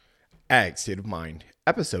Ag State of Mind,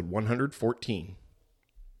 episode 114.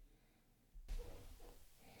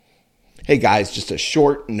 Hey guys, just a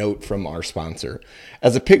short note from our sponsor.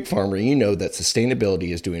 As a pig farmer, you know that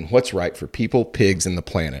sustainability is doing what's right for people, pigs, and the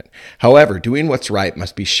planet. However, doing what's right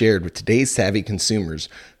must be shared with today's savvy consumers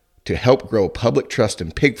to help grow public trust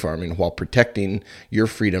in pig farming while protecting your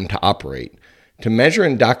freedom to operate. To measure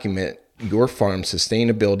and document your farm's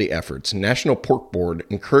sustainability efforts, National Pork Board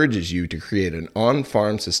encourages you to create an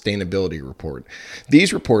on-farm sustainability report.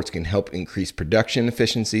 These reports can help increase production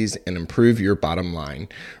efficiencies and improve your bottom line.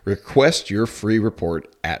 Request your free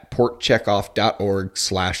report at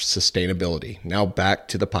porkcheckoff.org/sustainability. Now back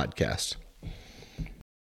to the podcast.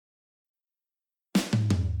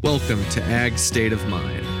 Welcome to Ag State of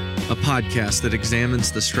Mind, a podcast that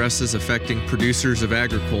examines the stresses affecting producers of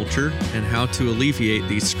agriculture and how to alleviate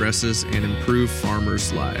these stresses and improve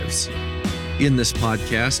farmers' lives. In this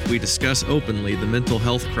podcast, we discuss openly the mental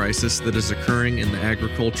health crisis that is occurring in the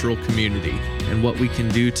agricultural community and what we can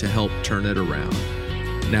do to help turn it around.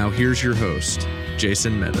 Now here's your host,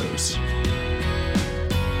 Jason Meadows.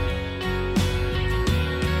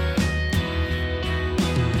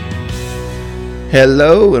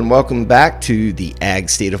 Hello and welcome back to the Ag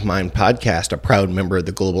State of Mind podcast, a proud member of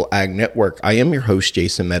the Global Ag Network. I am your host,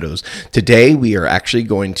 Jason Meadows. Today, we are actually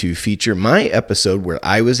going to feature my episode where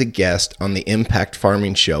I was a guest on the Impact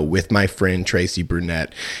Farming Show with my friend Tracy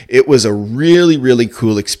Brunette. It was a really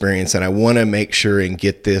cool experience, and I want to make sure and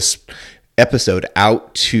get this episode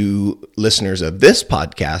out to listeners of this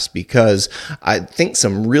podcast because I think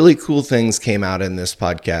some really cool things came out in this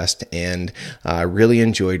podcast, and I really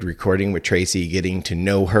enjoyed recording with Tracy, getting to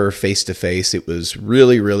know her face to face. It was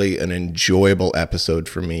really an enjoyable episode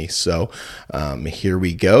for me. So here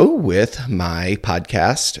we go with my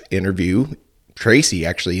podcast interview. Tracy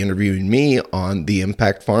actually interviewing me on the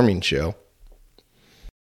Impact Farming Show.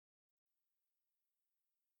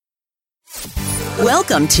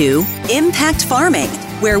 Welcome to Impact Farming,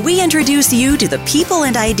 where we introduce you to the people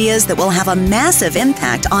and ideas that will have a massive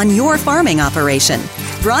impact on your farming operation.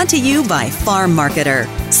 Brought to you by Farm Marketer.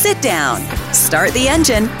 Sit down, start the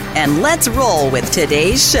engine, and let's roll with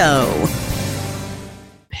today's show.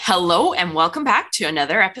 Hello and welcome back to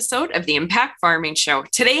another episode of the Impact Farming Show.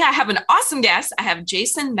 Today I have an awesome guest. I have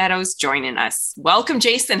Jason Meadows joining us. Welcome,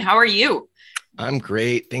 Jason. How are you? I'm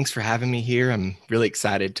great. Thanks for having me here. I'm really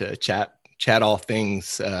excited to chat all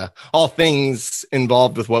things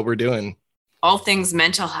involved with what we're doing. All things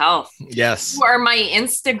mental health. Yes. You are my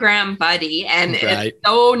Instagram buddy, and It's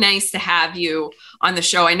so nice to have you on the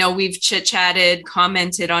show. I know we've chit-chatted,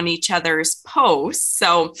 commented on each other's posts,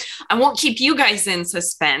 so I won't keep you guys in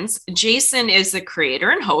suspense. Jason is the creator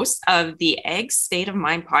and host of the Ag State of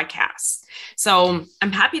Mind podcast. So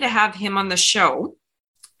I'm happy to have him on the show.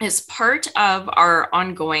 As part of our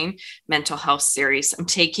ongoing mental health series, I'm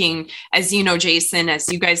taking, as you know, Jason,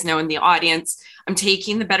 as you guys know in the audience, I'm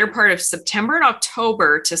taking the better part of September and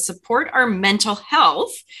October to support our mental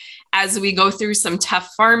health as we go through some tough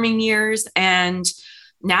farming years and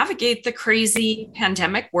navigate the crazy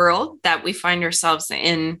pandemic world that we find ourselves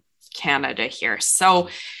in Canada here. So,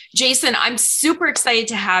 Jason, I'm super excited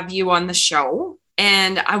to have you on the show,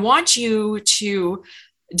 and I want you to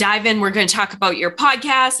dive in. We're going to talk about your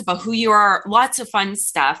podcast, about who you are, lots of fun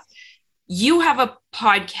stuff. You have a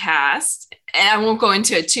podcast, and I won't go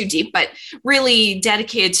into it too deep, but really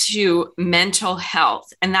dedicated to mental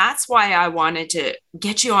health. And that's why I wanted to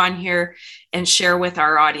get you on here and share with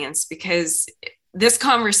our audience, because this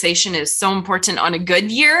conversation is so important on a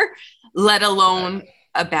good year, let alone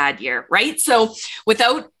a bad year, right? So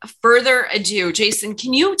without further ado, Jason,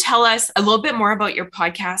 can you tell us a little bit more about your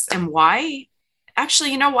podcast and why?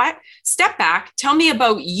 Actually, you know what? Step back, tell me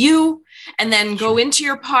about you, and then go into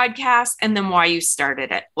your podcast and then why you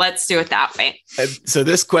started it. Let's do it that way. So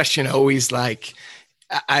this question always I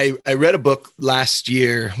read a book last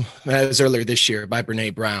year, it was earlier this year, by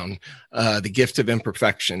Brene Brown, The Gift of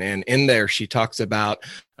Imperfection. And in there, she talks about,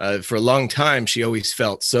 for a long time, she always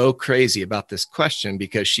felt so crazy about this question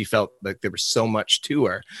because she felt like there was so much to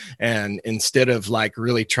her. And instead of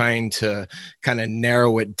really trying to kind of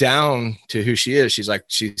narrow it down to who she is,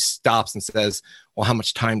 she stops and says, well, how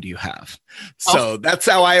much time do you have? So that's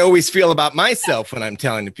how I always feel about myself when I'm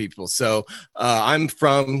telling to people. So I'm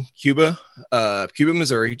from Cuba,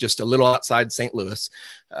 Missouri, just a little outside St. Louis.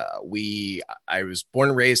 I was born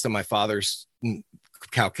and raised on my father's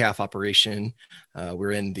cow-calf operation.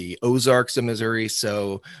 We're in the Ozarks of Missouri.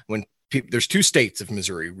 So there's two states of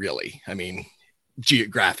Missouri, really. I mean,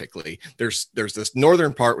 geographically, there's this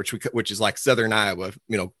northern part, which is like southern Iowa,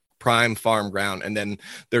 prime farm ground. And then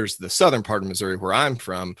there's the southern part of Missouri where I'm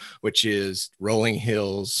from, which is rolling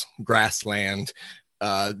hills, grassland,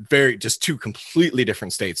 just two completely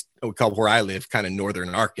different states. We call where I live kind of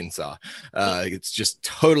northern Arkansas. It's just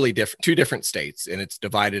totally different, two different states, and it's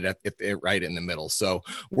divided right in the middle. So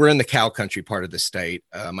we're in the cow country part of the state.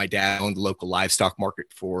 My dad owned the local livestock market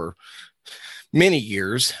for many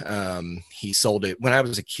years. He sold it when I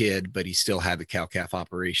was a kid, but he still had the cow-calf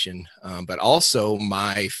operation. But also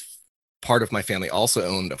part of my family also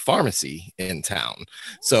owned a pharmacy in town.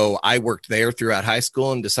 So I worked there throughout high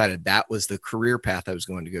school and decided that was the career path I was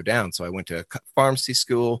going to go down. So I went to pharmacy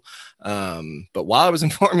school. But while I was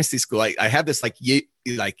in pharmacy school, I had this like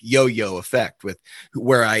yo-yo effect with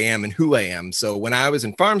where I am and who I am. So when I was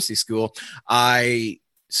in pharmacy school, I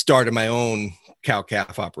started my own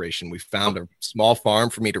cow-calf operation. We found a small farm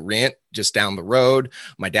for me to rent just down the road.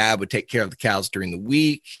 My dad would take care of the cows during the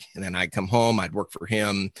week, and then I'd come home, I'd work for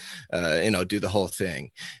him, do the whole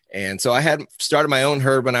thing. And so I had started my own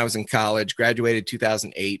herd when I was in college, graduated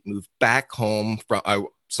 2008, moved back home I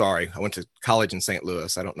went to college in St.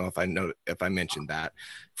 Louis. I don't know if I mentioned that,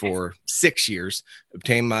 for 6 years,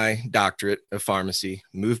 obtained my doctorate of pharmacy,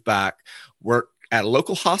 moved back, worked at a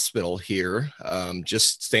local hospital here,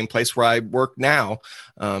 just same place where I work now.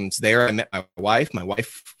 It's there I met my wife. My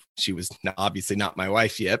wife, she was obviously not my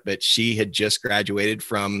wife yet, but she had just graduated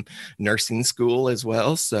from nursing school as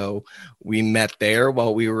well. So we met there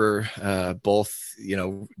while we were both,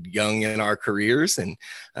 young in our careers. And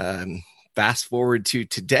fast forward to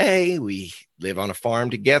today, we live on a farm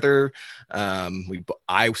together.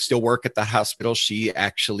 I still work at the hospital. She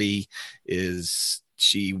actually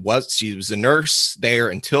She was a nurse there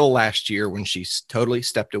until last year when she totally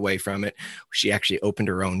stepped away from it. She actually opened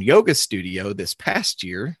her own yoga studio this past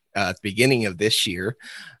year, at the beginning of this year.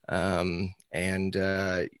 Now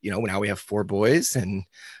we have 4 boys, and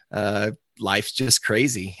life's just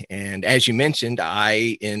crazy. And as you mentioned,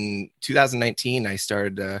 in 2019, I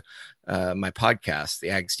started my podcast, the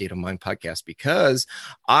Ag State of Mind podcast, because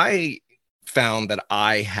I found that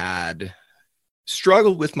I had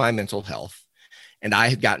struggled with my mental health. And I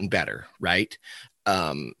had gotten better, right?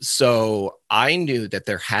 So I knew that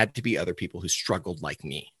there had to be other people who struggled like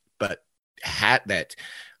me, but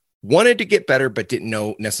wanted to get better, but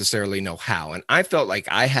didn't necessarily know how. And I felt like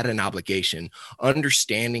I had an obligation,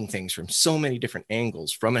 understanding things from so many different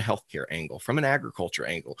angles, from a healthcare angle, from an agriculture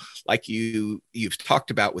angle. Like you've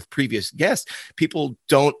talked about with previous guests, people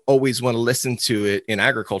don't always want to listen to it in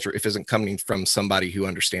agriculture if it isn't coming from somebody who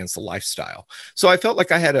understands the lifestyle. So I felt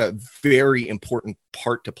like I had a very important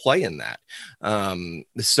part to play in that.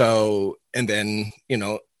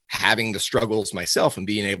 Having the struggles myself and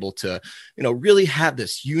being able to, really have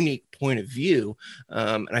this unique point of view.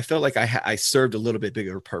 And I felt like I served a little bit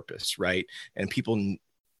bigger purpose, right? And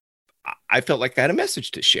I felt like I had a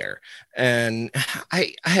message to share. And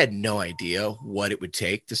I had no idea what it would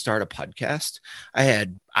take to start a podcast.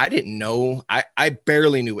 I didn't know, I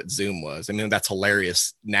barely knew what Zoom was. I mean, that's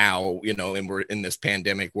hilarious now, and we're in this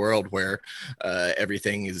pandemic world where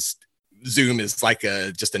Zoom is like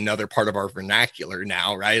just another part of our vernacular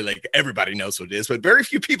now, right? Like everybody knows what it is, but very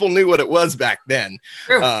few people knew what it was back then,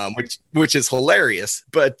 which is hilarious.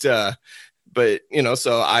 But so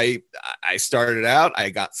I started out,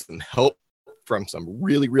 I got some help from some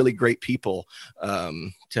really, really great people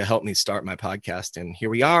to help me start my podcast. And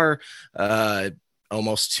here we are,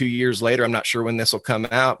 almost 2 years later. I'm not sure when this will come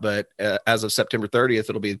out, but as of September 30th,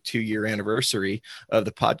 it'll be a 2-year anniversary of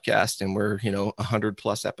the podcast. And we're, 100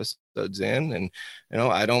 plus episodes in. And,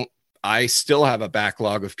 I still have a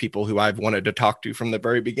backlog of people who I've wanted to talk to from the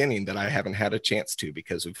very beginning that I haven't had a chance to,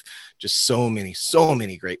 because of just so many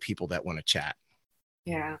great people that want to chat.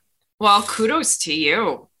 Yeah. Well, kudos to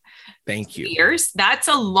you. Thank you. Years. That's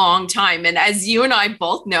a long time. And as you and I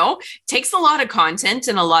both know, it takes a lot of content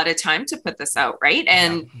and a lot of time to put this out, right?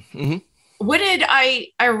 And what did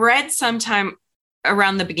I read sometime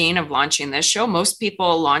around the beginning of launching this show, most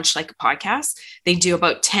people launch like a podcast. They do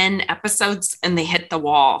about 10 episodes and they hit the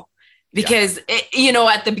wall because, at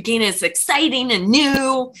the beginning it's exciting and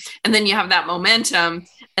new. And then you have that momentum.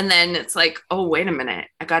 And then it's like, oh, wait a minute.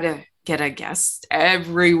 I got to get a guest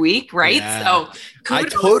every week, right? Yeah. So I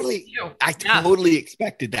totally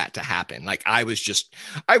expected that to happen. Like I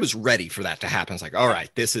was ready for that to happen. It's like, all right,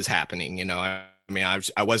 this is happening. I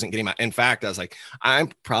wasn't getting in fact, I was like, I'm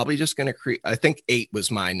probably just going to create, I think 8 was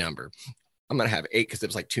my number. I'm going to have 8 because it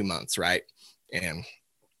was like 2 months. Right. And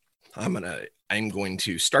I'm going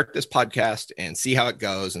to start this podcast and see how it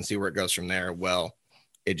goes and see where it goes from there. Well,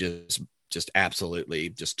 it just just absolutely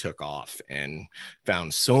just took off and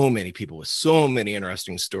found so many people with so many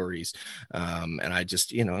interesting stories. And I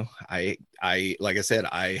just, I, like I said,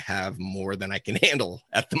 I have more than I can handle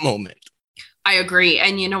at the moment. I agree.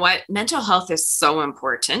 And you know what? Mental health is so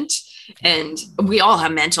important. And we all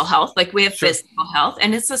have mental health, like we have physical health,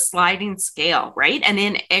 and it's a sliding scale, right? And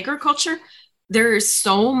in agriculture, there's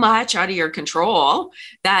so much out of your control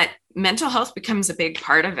that mental health becomes a big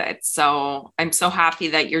part of it. So I'm so happy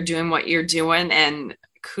that you're doing what you're doing, and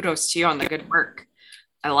kudos to you on the good work.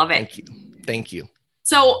 I love it. Thank you.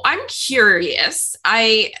 So I'm curious.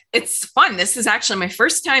 It's fun. This is actually my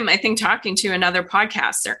first time, I think, talking to another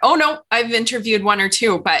podcaster. Oh no, I've interviewed one or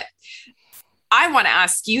two, but I want to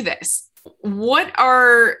ask you this. What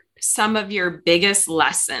are some of your biggest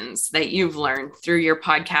lessons that you've learned through your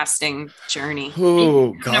podcasting journey?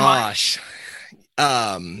 Oh gosh.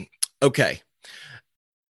 Okay.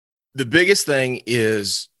 The biggest thing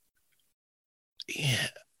is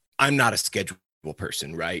I'm not a schedule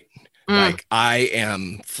person, right? Like I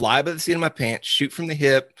am fly by the seat of my pants, shoot from the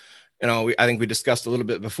hip. I think we discussed a little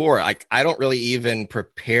bit before. I don't really even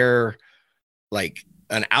prepare like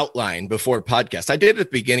an outline before podcast. I did at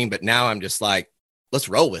the beginning, but now I'm just like, let's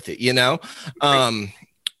roll with it,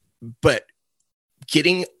 but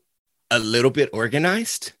getting a little bit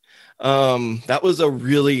organized, that was a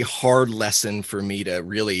really hard lesson for me to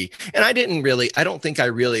really, and I don't think I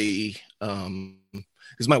really,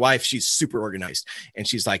 because my wife, she's super organized, and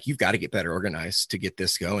she's like, you've got to get better organized to get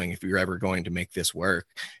this going if you're ever going to make this work.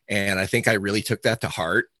 And I think I really took that to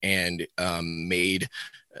heart and made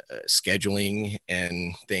scheduling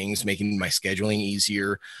and things, making my scheduling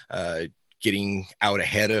easier, getting out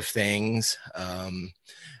ahead of things.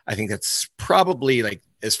 I think that's probably like,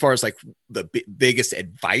 as far as like the biggest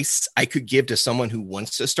advice I could give to someone who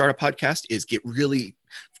wants to start a podcast is get really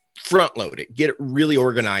front load it, get it really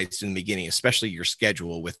organized in the beginning, especially your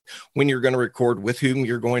schedule with when you're going to record, with whom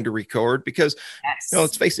you're going to record, because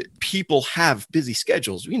let's face it, people have busy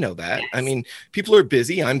schedules. We know that. Yes. I mean, people are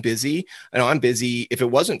busy. I'm busy. I know I'm busy if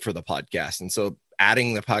it wasn't for the podcast. And so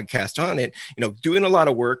adding the podcast on it, doing a lot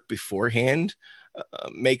of work beforehand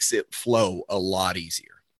makes it flow a lot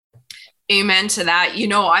easier. Amen to that.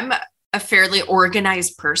 I'm a fairly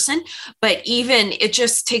organized person, but even it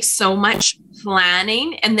just takes so much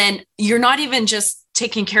planning. And then you're not even just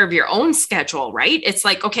taking care of your own schedule, right? It's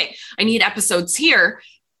like, okay, I need episodes here,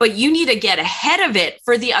 but you need to get ahead of it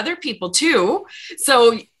for the other people too.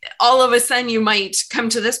 So all of a sudden you might come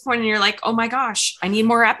to this point and you're like, oh my gosh, I need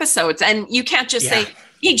more episodes. And you can't just say,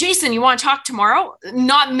 hey, Jason, you want to talk tomorrow?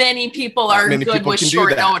 Not many people are good with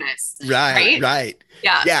short notice. Right.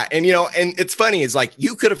 Yeah. Yeah. And, and it's funny, is like,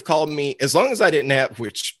 you could have called me as long as I didn't have,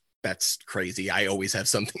 which that's crazy. I always have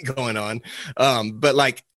something going on. But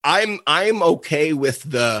like, I'm okay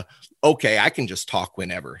with I can just talk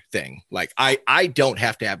whenever thing. Like I don't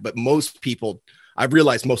have to have, but most people, I've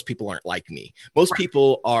realized most people aren't like me. Most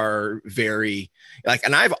people are very like,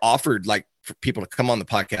 and I've offered like for people to come on the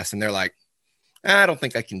podcast and they're like, I don't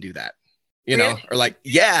think I can do that, or like,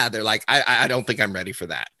 they're like, I don't think I'm ready for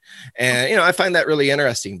that. And, I find that really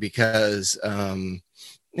interesting because,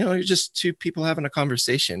 you're just two people having a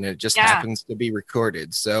conversation. It just happens to be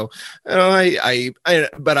recorded. So,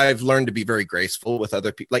 but I've learned to be very graceful with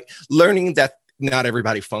other people, like learning that not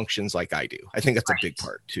everybody functions like I do. I think that's a big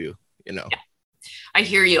part too, Yeah. I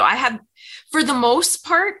hear you. For the most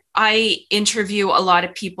part, I interview a lot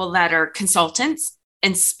of people that are consultants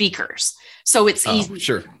and speakers. So it's easy,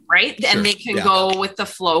 right? Sure. And they can go with the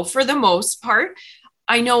flow for the most part.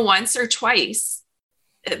 I know once or twice,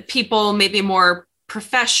 people maybe more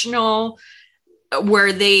professional,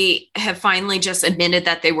 where they have finally just admitted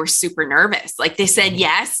that they were super nervous. Like they said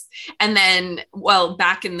yes. And then,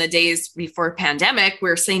 back in the days before pandemic, we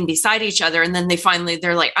were sitting beside each other. And then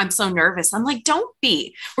they're like, I'm so nervous. I'm like, don't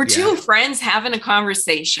be. We're two friends having a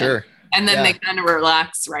conversation. Sure. And then they kind of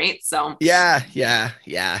relax, right? So yeah.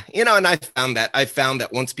 And I found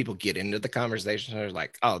that once people get into the conversation, they're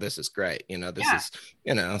like, oh, this is great. This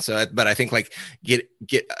is, so, but I think like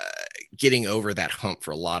getting over that hump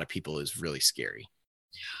for a lot of people is really scary.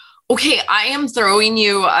 Okay, I am throwing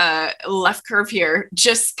you a left curve here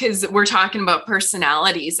just because we're talking about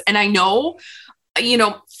personalities. And I know,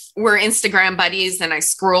 we're Instagram buddies and I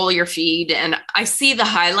scroll your feed and I see the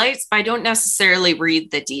highlights, but I don't necessarily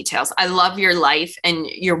read the details. I love your life and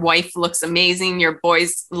your wife looks amazing. Your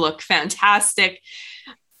boys look fantastic.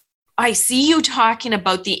 I see you talking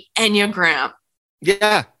about the Enneagram.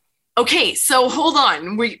 Yeah. Okay, so hold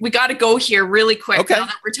on. We got to go here really quick now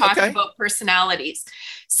that we're talking about personalities.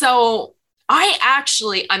 So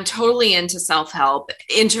I'm totally into self-help,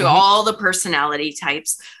 into all the personality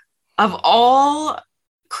types. of all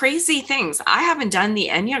crazy things, I haven't done the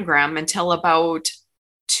Enneagram until about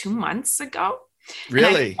 2 months ago.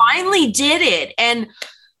 Really? And I finally did it. And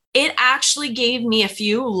it actually gave me a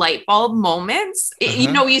few light bulb moments.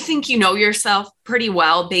 You know, you think you know yourself pretty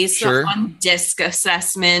well based on DISC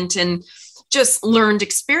assessment and just learned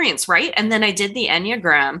experience, right? And then I did the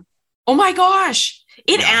Enneagram. Oh my gosh.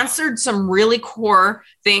 It answered some really core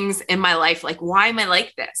things in my life. Like, why am I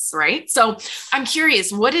like this? Right. So I'm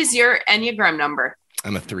curious, what is your Enneagram number?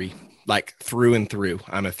 I'm a 3, like through and through.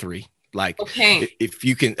 I'm a 3. Like, okay, if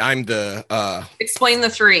you can, I'm the, explain the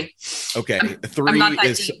 3. Okay. A 3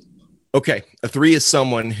 is, deep. Okay. A 3 is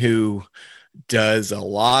someone who does a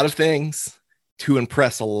lot of things to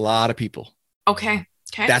impress a lot of people. Okay.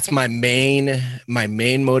 Okay. That's my main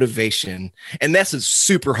motivation. And this is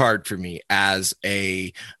super hard for me as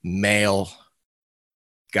a male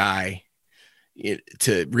guy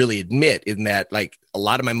to really admit, in that, like, a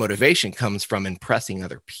lot of my motivation comes from impressing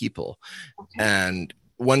other people. Okay. And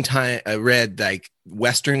one time I read, like,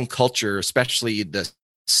 Western culture, especially the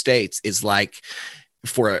States, is like,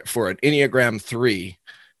 for an Enneagram 3,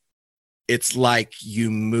 it's like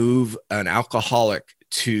you move an alcoholic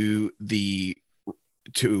to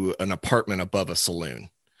an apartment above a saloon,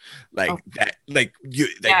 like that. Like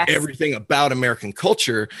everything about American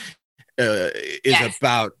culture is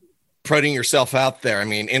about putting yourself out there. I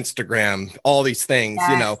mean, Instagram, all these things,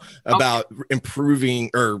 you know, about improving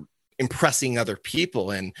or impressing other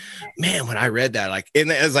people. And man, when I read that, like,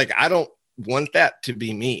 and it was like, I don't want that to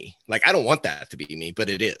be me. Like, I don't want that to be me, but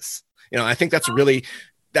it is. You know, I think that's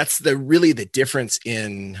the difference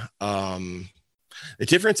in the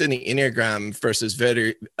difference in the Enneagram versus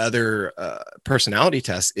other personality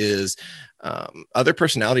tests is other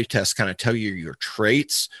personality tests kind of tell you your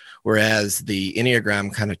traits, whereas the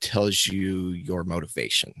Enneagram kind of tells you your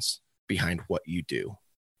motivations behind what you do.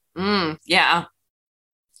 Yeah.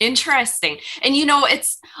 Interesting. And, you know,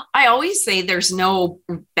 I always say there's no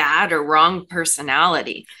bad or wrong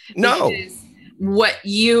personality. No. What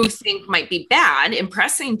you think might be bad,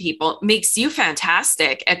 impressing people, makes you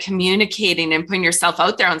fantastic at communicating and putting yourself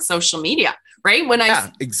out there on social media, right? When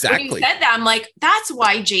you said that, I'm like, that's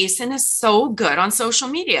why Jason is so good on social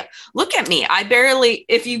media. Look at me.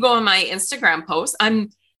 If you go on my Instagram post, I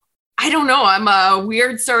don't know, I'm a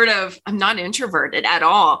weird I'm not introverted at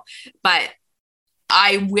all, but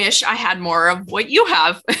I wish I had more of what you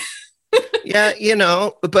have. Yeah, you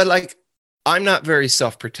know, but like, I'm not very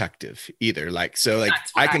self-protective either. Like, so like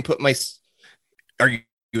I can put are you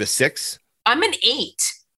a 6? I'm an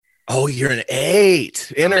 8. Oh, you're an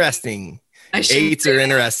 8. Interesting. 8s are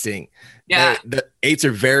interesting. Yeah. The 8s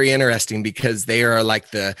are very interesting because they are like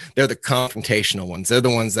they're the confrontational ones. They're the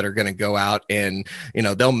ones that are going to go out and, you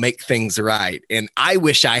know, they'll make things right. And I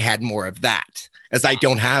wish I had more of that, as I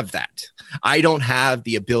don't have that. I don't have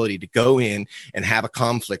the ability to go in and have a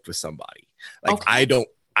conflict with somebody. Like, I don't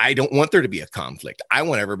want there to be a conflict. I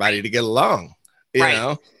want everybody to get along, you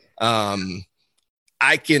know?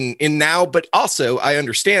 I can now, but also I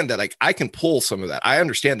understand that, like, I can pull some of that. I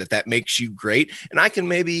understand that makes you great. And I can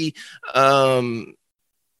maybe, I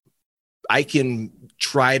can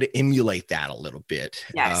try to emulate that a little bit.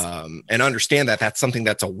 Yes. And understand that that's something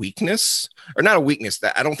that's a weakness, or not a weakness.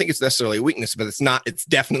 That I don't think it's necessarily a weakness, but it's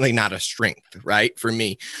definitely not a strength, right? For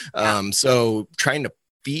me. So trying to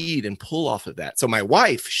feed and pull off of that. So my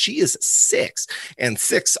wife, she is 6, and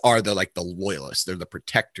 6 are the loyalists. They're the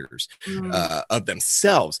protectors of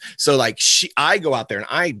themselves. So like I go out there and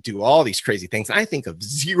I do all these crazy things. And I think of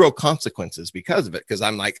zero consequences because of it. Cause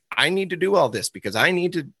I'm like, I need to do all this because I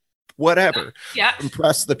need to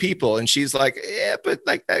impress the people. And she's like, yeah, but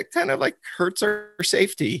like that kind of like hurts her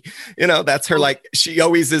safety. You know, that's her, like, she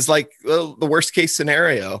always is like, well, the worst case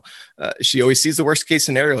scenario. She always sees the worst case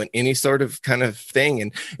scenario in any sort of kind of thing.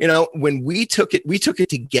 And, you know, when we took it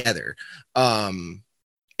together.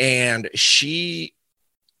 And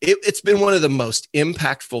it's been one of the most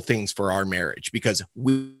impactful things for our marriage because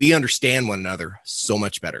we understand one another so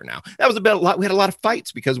much better now. That was we had a lot of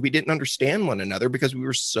fights because we didn't understand one another because we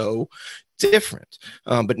were so different.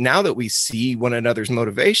 But now that we see one another's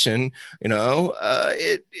motivation, you know,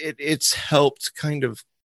 it's helped kind of,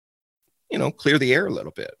 you know, clear the air a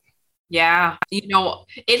little bit. Yeah. You know,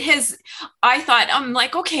 I'm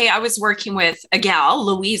like, okay, I was working with a gal,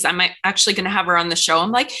 Louise. I'm actually going to have her on the show.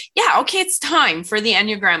 I'm like, yeah, okay, it's time for the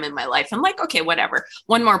Enneagram in my life. I'm like, okay, whatever.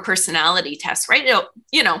 One more personality test, right?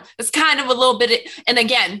 It's kind of a little bit, and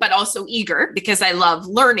again, but also eager because I love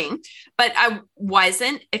learning, but I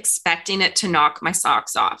wasn't expecting it to knock my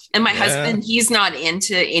socks off. And my husband, he's not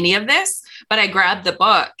into any of this, but I grabbed the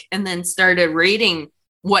book and then started reading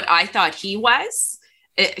what I thought he was.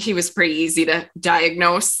 he was pretty easy to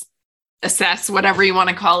diagnose, assess, whatever you want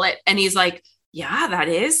to call it. And he's like, yeah, that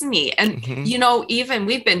is me. And, even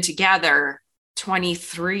we've been together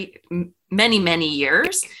 23, many, many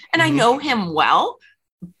years, and I know him well,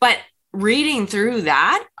 but reading through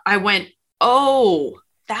that, I went, oh,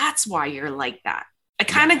 that's why you're like that. I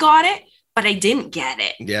kind of got it, but I didn't get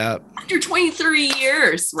it. Yeah. After 23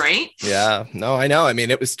 years, right? Yeah. No, I know. I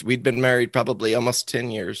mean, we'd been married probably almost 10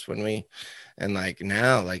 years and like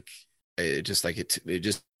now, like it just like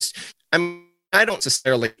I don't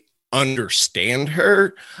necessarily understand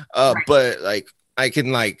her, right. But like I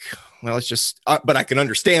can it's just, but I can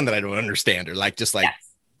understand that I don't understand her. Like, just like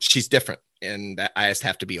she's different, and that I just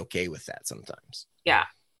have to be okay with that sometimes. Yeah.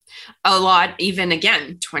 A lot, even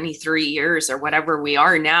again, 23 years or whatever we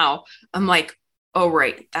are now, I'm like, oh,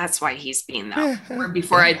 right. That's why he's being that. Or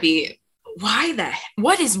before I'd be,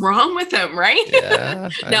 what is wrong with him? Right. Yeah,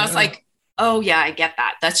 now it's like, oh yeah, I get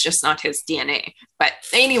that. That's just not his DNA. But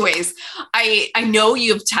anyways, I know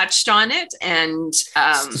you've touched on it, and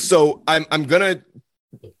so I'm gonna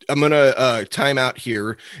time out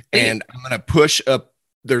here, and I'm gonna push up.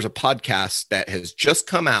 There's a podcast that has just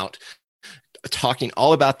come out talking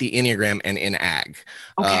all about the Enneagram and in ag.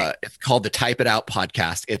 Okay. It's called the Type It Out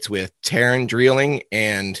podcast. It's with Taryn Dreeling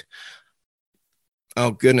and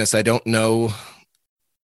oh goodness, I don't know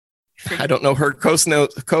her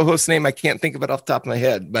co-host name. I can't think of it off the top of my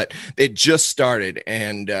head, but it just started,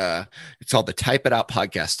 and it's called the Type It Out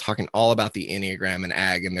podcast, talking all about the Enneagram and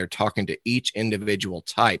ag, and they're talking to each individual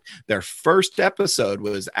type. Their first episode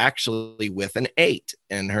was actually with an 8,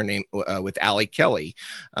 and her name with Allie Kelly,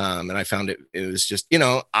 and I found it was just,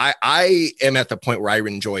 I am at the point where I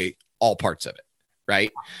enjoy all parts of it.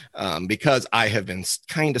 Right. Because I have been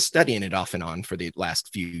kind of studying it off and on for the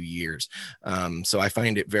last few years. So I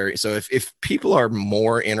find it so if people are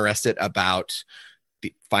more interested about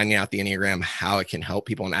finding out the Enneagram, how it can help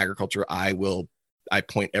people in agriculture, I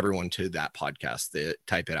point everyone to that podcast, the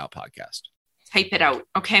Type It Out podcast. Type It Out.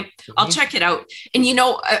 Okay. I'll check it out. And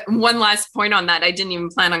one last point on that, I didn't even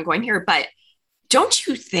plan on going here, but don't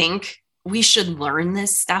you think we should learn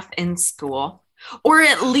this stuff in school? Or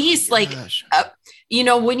at least when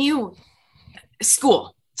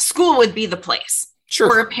school would be the place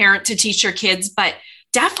for a parent to teach your kids, but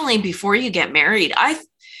definitely before you get married. Right.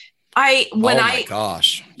 When I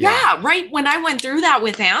went through that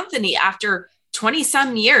with Anthony after 20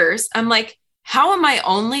 some years, I'm like, how am I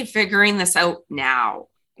only figuring this out now?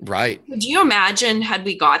 Right. Could you imagine had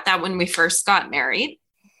we got that when we first got married,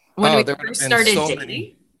 when we first started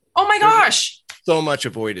dating? Oh my gosh. So much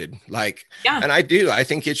avoided, and I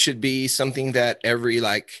think it should be something that every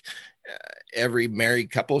married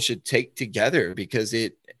couple should take together, because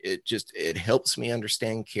it helps me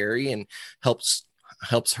understand Carrie and helps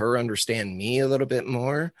her understand me a little bit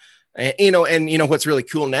more. And what's really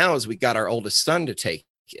cool now is we got our oldest son to take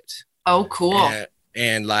it. Oh, cool.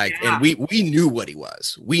 And we knew what he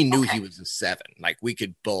was. We knew he was a 7. Like, we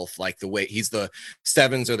could both, like, the way he's the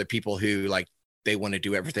 7s are the people who they want to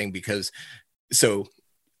do everything, because so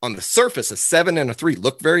on the surface, a 7 and a 3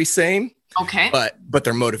 look very same. Okay. But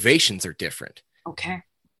their motivations are different. Okay.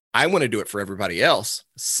 I want to do it for everybody else.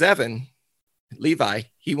 7, Levi,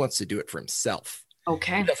 he wants to do it for himself.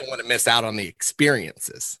 Okay. He doesn't want to miss out on the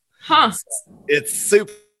experiences. Huh. So it's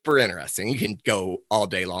super interesting. You can go all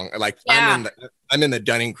day long. I'm in the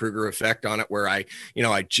Dunning-Kruger effect on it, where I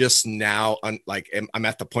just now I'm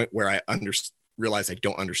at the point where I realize I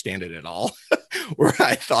don't understand it at all. Where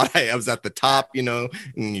I thought I was at the top, and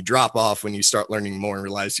you drop off when you start learning more and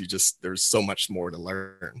realize there's so much more to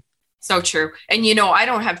learn. So true. And I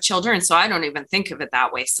don't have children, so I don't even think of it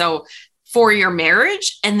that way. So for your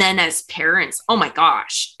marriage, and then as parents, oh my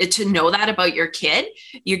gosh, to know that about your kid,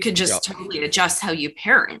 you could just totally adjust how you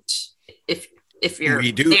parent if you're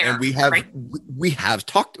we do there, and we have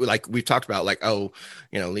talked, we've talked about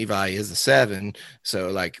Levi is a 7,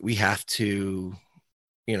 so we have to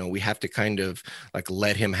kind of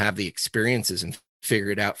let him have the experiences and figure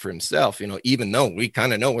it out for himself, even though we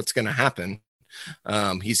kind of know what's going to happen.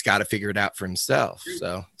 He's got to figure it out for himself.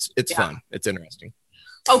 So it's fun. It's interesting.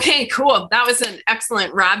 Okay, cool. That was an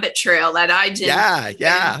excellent rabbit trail that I did.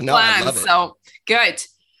 Yeah. No, I love it. So good.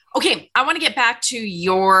 Okay, I want to get back to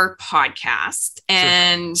your podcast.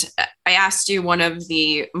 And I asked you one of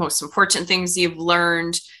the most important things you've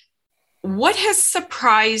learned. What has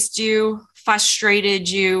surprised you, frustrated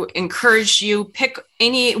you, encouraged you? Pick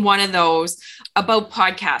any one of those about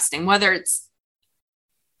podcasting, whether it's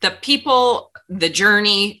the people, the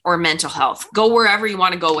journey, or mental health. Go wherever you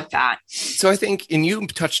want to go with that. So I think, and you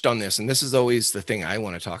touched on this, and this is always the thing I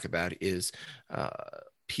want to talk about, is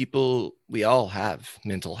people, we all have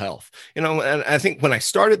mental health, and I think when I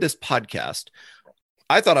started this podcast,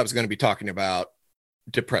 I thought I was going to be talking about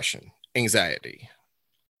depression, anxiety,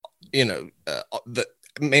 the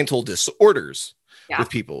mental disorders with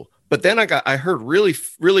people. But then I heard really,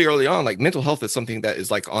 really early on, like mental health is something that is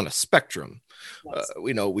like on a spectrum. Yes.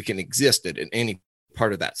 We can exist at any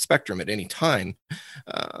part of that spectrum at any time.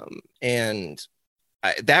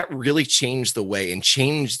 That really changed the way and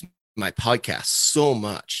changed my podcast so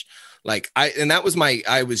much.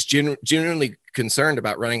 I was genuinely concerned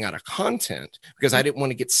about running out of content because I didn't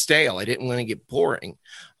want to get stale. I didn't want to get boring.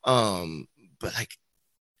 But like,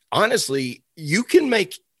 honestly, you can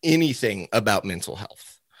make anything about mental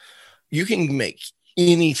health. You can make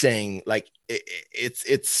anything. Like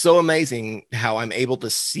it's so amazing how I'm able to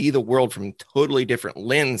see the world from a totally different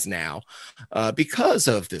lens now because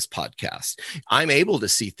of this podcast. I'm able to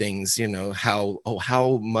see things,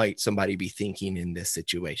 how might somebody be thinking in this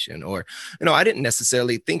situation? Or, I didn't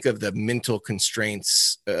necessarily think of the mental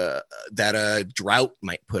constraints that a drought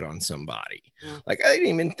might put on somebody. Yeah. Like I didn't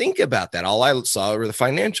even think about that. All I saw were the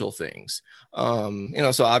financial things.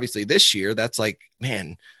 So obviously this year that's like,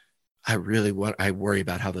 man, I worry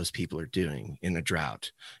about how those people are doing in a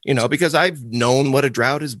drought, because I've known what a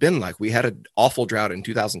drought has been like. We had an awful drought in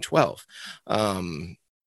 2012.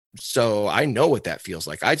 So I know what that feels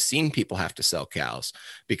like. I've seen people have to sell cows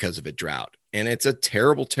because of a drought, and it's a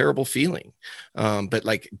terrible, terrible feeling. But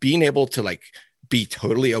like being able to like be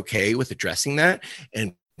totally okay with addressing that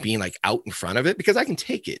and being like out in front of it, because I can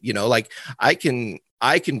take it, like I can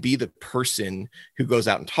be the person who goes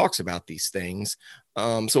out and talks about these things.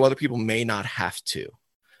 So other people may not have to.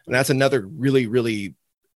 And that's another really, really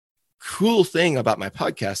cool thing about my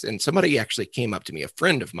podcast. And somebody actually came up to me, a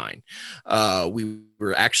friend of mine. We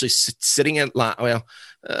were actually sitting in line. Well,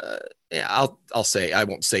 I'll say, I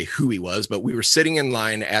won't say who he was, but we were sitting in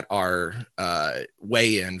line at our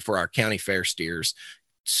weigh-in for our county fair steers,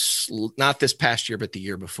 not this past year, but the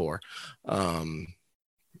year before. And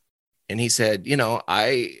he said,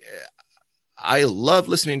 I love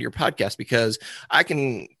listening to your podcast because I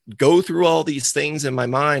can go through all these things in my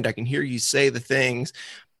mind. I can hear you say the things,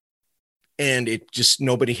 and it just,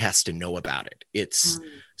 nobody has to know about it. It's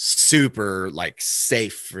super like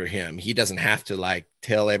safe for him. He doesn't have to like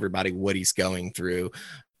tell everybody what he's going through.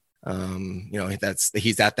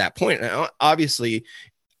 He's at that point. Now, obviously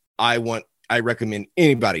I recommend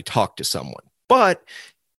anybody talk to someone, but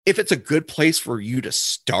if it's a good place for you to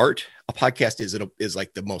start, a podcast is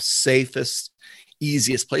like the most safest,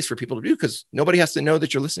 easiest place for people to do, because nobody has to know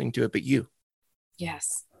that you're listening to it but you.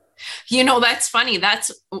 Yes. That's funny. That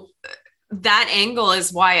angle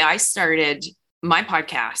is why I started my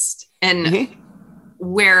podcast, and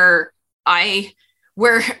where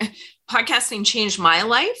podcasting changed my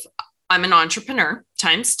life. I'm an entrepreneur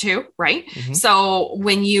 ×2, right? Mm-hmm. So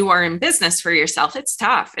when you are in business for yourself, it's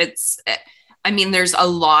tough. There's a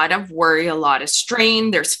lot of worry, a lot of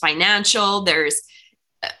strain. There's financial, there's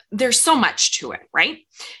so much to it, right?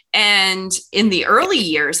 And in the early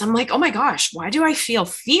years, I'm like, oh my gosh, why do I feel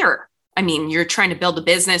fear? You're trying to build a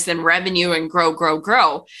business and revenue and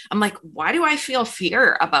grow. I'm like, why do I feel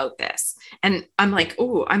fear about this? And I'm like,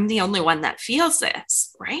 oh, I'm the only one that feels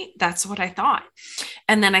this, right? That's what I thought.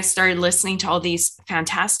 And then I started listening to all these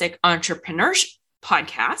fantastic entrepreneurship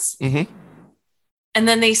podcasts. Mm-hmm. And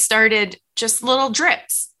then they started just little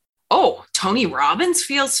drips. Oh, Tony Robbins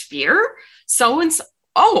feels fear. So-and-so.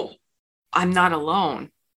 Oh, I'm not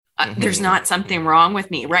alone. There's not something wrong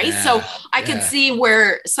with me. Right. Yeah, so I could see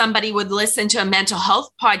where somebody would listen to a mental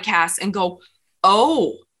health podcast and go,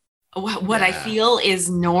 oh, what I feel is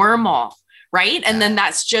normal. Right. And then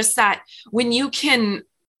that's just that when you can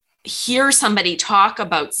hear somebody talk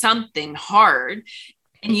about something hard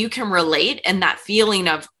and you can relate, and that feeling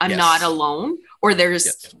of I'm not alone, or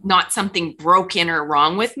there's not something broken or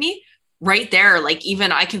wrong with me right there. Like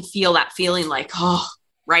even I can feel that feeling like, oh,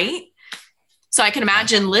 right. So I can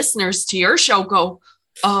imagine listeners to your show go,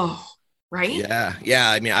 oh, right. Yeah.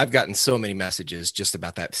 Yeah. I've gotten so many messages just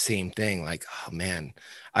about that same thing. Like, oh man,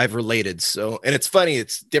 I've related. So, and it's funny,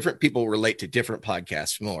 it's different people relate to different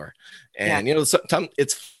podcasts more. And, sometimes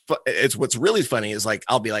it's what's really funny is like,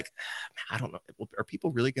 I'll be like, I don't know. Are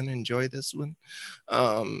people really going to enjoy this one?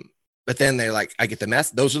 But then they're like, I get the mess.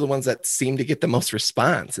 Those are the ones that seem to get the most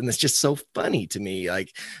response. And it's just so funny to me.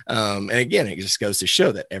 Like, and again, it just goes to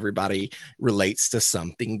show that everybody relates to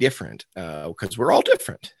something different because we're all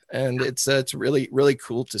different. And it's really, really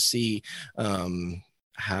cool to see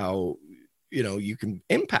how, you can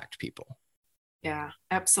impact people. Yeah,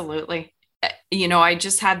 absolutely. I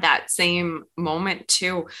just had that same moment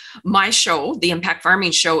too. My show, the Impact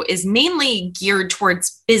Farming Show, is mainly geared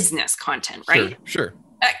towards business content, right? Sure.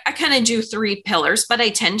 I kind of do 3 pillars, but I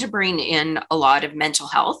tend to bring in a lot of mental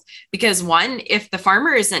health because one, if the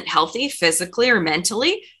farmer isn't healthy physically or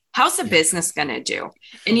mentally, how's the business going to do?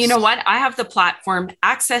 And you know what? I have the platform,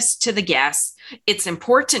 access to the guests. It's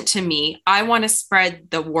important to me. I want to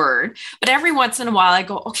spread the word. But every once in a while I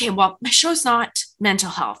go, okay, well, my show's not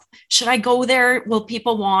mental health. Should I go there? Will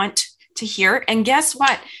people want to hear? And guess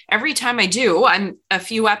what? Every time I do, I'm a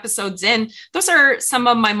few episodes in. Those are some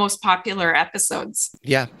of my most popular episodes.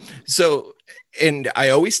 Yeah. So, and I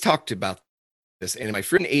always talked about this, and my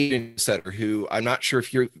friend Aiden Sutter, who I'm not sure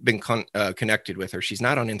if you've been connected with her. She's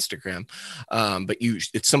not on Instagram, but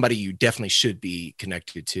it's somebody you definitely should be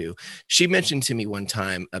connected to. She mentioned to me one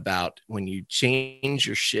time about when you change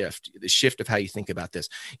your shift, the shift of how you think about this,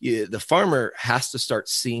 the farmer has to start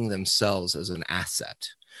seeing themselves as an asset.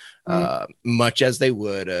 Much as they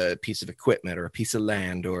would a piece of equipment or a piece of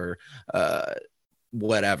land or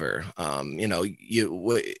whatever.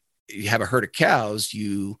 You have a herd of cows,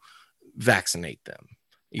 you vaccinate them.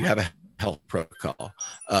 You have a health protocol.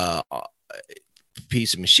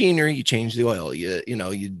 Piece of machinery, you change the oil,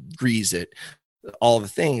 you grease it, all the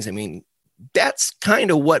things. I mean, that's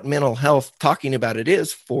kind of what mental health, talking about it,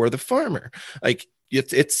 is for the farmer. Like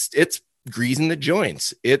it's greasing the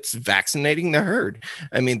joints, it's vaccinating the herd.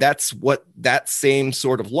 I mean, that's what that same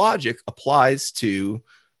sort of logic applies to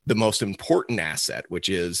the most important asset, which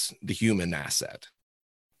is the human asset.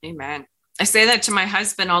 Amen. I say that to my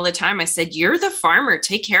husband all the time. I said, you're the farmer,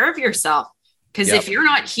 take care of yourself. Because if you're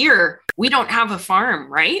not here, we don't have a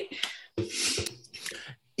farm, right?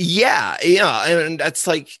 Yeah. And that's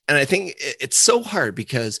like, and I think it's so hard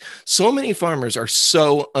because so many farmers are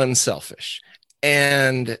so unselfish.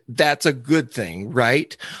 And that's a good thing,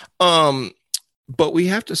 right? But we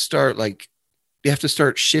have to start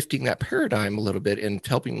shifting that paradigm a little bit and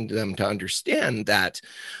helping them to understand that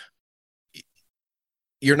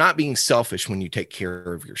you're not being selfish when you take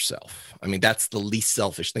care of yourself. I mean, that's the least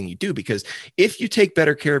selfish thing you do, because if you take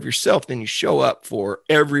better care of yourself, then you show up for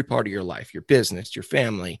every part of your life, your business, your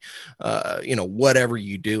family, whatever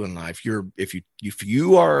you do in life. If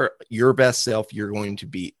you are your best self, you're going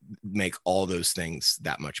to make all those things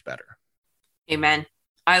that much better. Amen.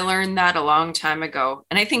 I learned that a long time ago.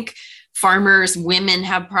 And I think farmers, women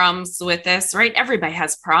have problems with this, right? Everybody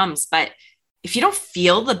has problems, but if you don't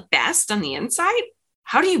feel the best on the inside,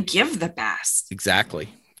 how do you give the best? Exactly.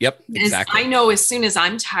 Yep. Exactly. I know as soon as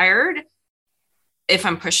I'm tired, if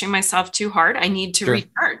I'm pushing myself too hard, I need to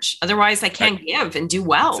recharge. Otherwise I can't give and do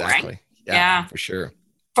well. Exactly. Right? Yeah, for sure.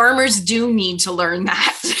 Farmers do need to learn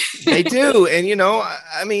that. They do. And,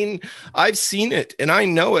 I mean, I've seen it and I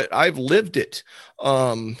know it. I've lived it.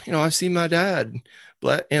 I've seen my dad,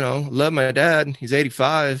 but, love my dad. He's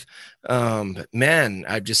 85. But man,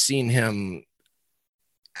 I've just seen him.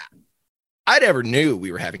 I never knew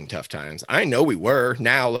we were having tough times. I know we were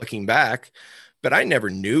now looking back, but I never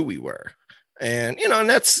knew we were. And, and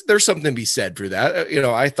there's something to be said for that.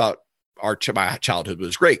 I thought my childhood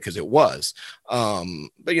was great because it was.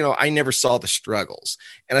 But, I never saw the struggles.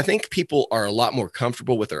 And I think people are a lot more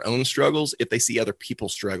comfortable with their own struggles if they see other people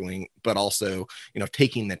struggling, but also,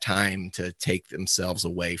 taking the time to take themselves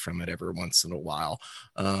away from it every once in a while.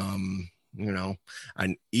 I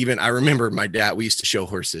remember my dad, we used to show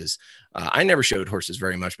horses. I never showed horses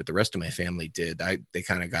very much, but the rest of my family did. They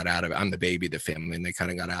kind of got out of it. I'm the baby of the family, and they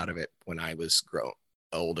kind of got out of it when I was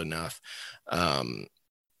old enough. I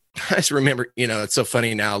just remember, it's so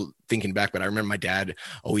funny now thinking back, but I remember my dad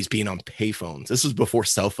always being on payphones. This was before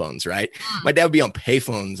cell phones, right? My dad would be on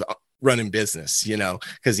payphones running business,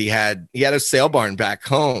 because he had a sale barn back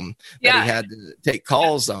home that he had to take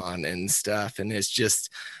calls on and stuff. And it's just,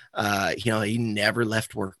 he never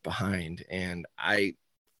left work behind. And I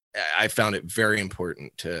found it very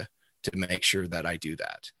important to make sure that I do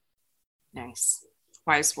that. Nice.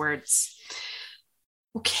 Wise words.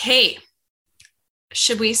 Okay.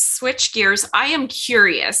 Should we switch gears? I am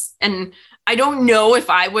curious, and I don't know if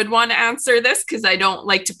I would want to answer this because I don't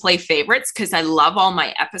like to play favorites because I love all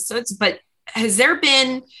my episodes, but has there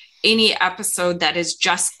been any episode that has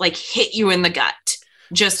just like hit you in the gut?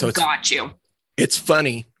 Got you? It's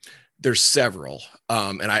funny. There's several.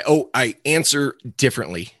 And I answer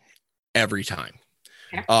differently every time,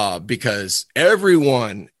 because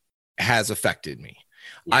everyone has affected me.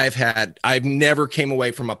 Yeah. I've never came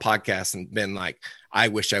away from a podcast and been like, I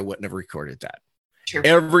wish I wouldn't have recorded that. Sure.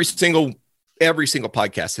 Every single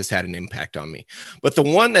podcast has had an impact on me. But the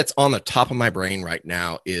one that's on the top of my brain right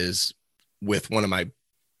now is with one of my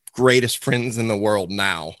greatest friends in the world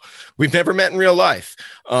now. We've never met in real life.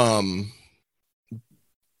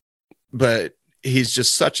 But he's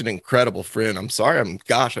just such an incredible friend. I'm sorry. I'm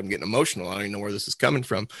getting emotional. I don't even know where this is coming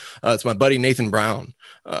from. It's my buddy, Nathan Brown.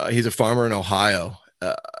 He's a farmer in Ohio,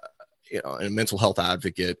 and a mental health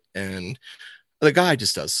advocate. And the guy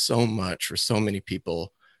just does so much for so many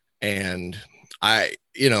people. And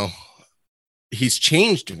he's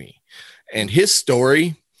changed me, and his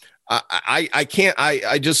story, I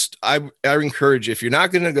encourage you, if you're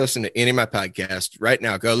not going to go listen to any of my podcasts right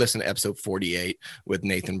now, go listen to episode 48 with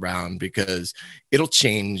Nathan Brown, because it'll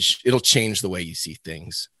change the way you see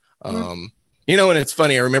things. And it's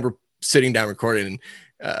funny. I remember sitting down recording, and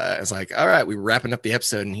I was like, all right, we were wrapping up the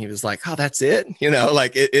episode, and he was like, oh, that's it.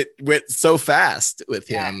 Like it went so fast with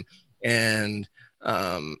him. And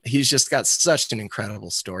he's just got such an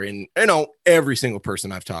incredible story. And every single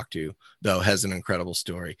person I've talked to, though, has an incredible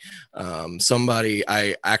story. Somebody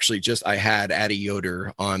I had Addie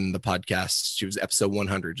Yoder on the podcast. She was episode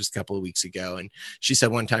 100 just a couple of weeks ago, and she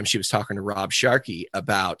said one time she was talking to Rob Sharkey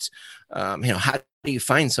about how do you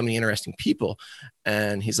find so many interesting people?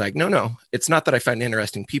 And he's like, no, it's not that I find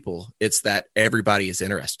interesting people, it's that everybody is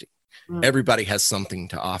interesting. Everybody has something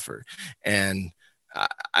to offer. And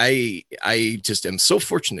I just am so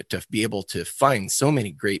fortunate to be able to find so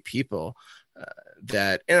many great people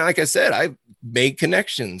and like I said, I've made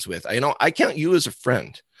connections with. I count you as a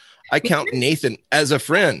friend. I count Nathan as a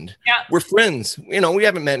friend. Yeah. We're friends. We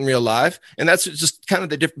haven't met in real life, and that's just kind of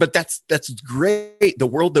the difference. But that's great. The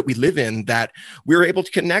world that we live in, that we're able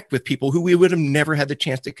to connect with people who we would have never had the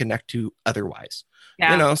chance to connect to otherwise.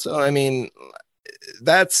 Yeah. So I mean,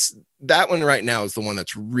 that one right now is the one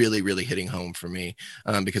that's really, really hitting home for me,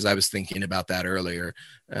 because I was thinking about that earlier,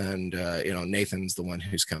 and Nathan's the one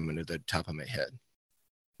who's coming to the top of my head.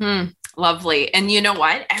 Lovely. And you know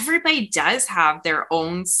what? Everybody does have their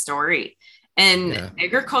own story, and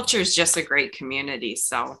agriculture is just a great community.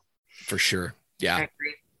 So for sure. Yeah. I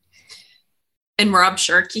agree. And Rob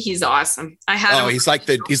Sharkey, he's awesome. He's like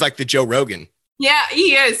the Joe Rogan. Yeah,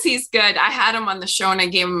 he is. He's good. I had him on the show, and I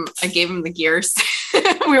gave him the gears.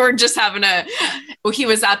 We were just having he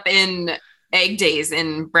was up in Egg Days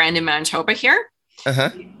in Brandon, Manitoba here.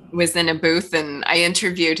 He was in a booth, and I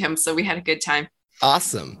interviewed him. So we had a good time.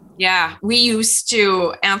 Awesome. Yeah.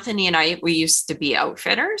 Anthony and I used to be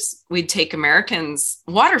outfitters. We'd take Americans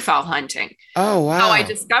waterfowl hunting. Oh, wow. So I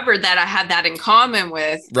discovered that I had that in common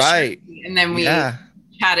with. Right. And then we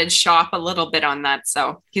chatted shop a little bit on that.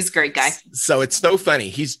 So he's a great guy. So it's so funny.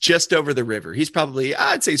 He's just over the river.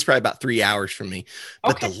 I'd say he's probably about 3 hours from me.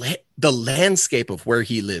 But the landscape of where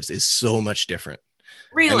he lives is so much different.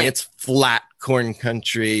 Really? I mean, it's flat corn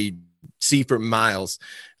country, sea for miles.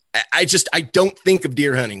 I don't think of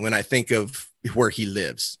deer hunting when I think of where he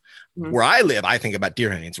lives. Where I live, I think about deer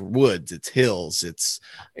hunting. It's woods, it's hills,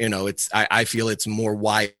 I feel it's more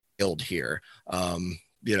wild here.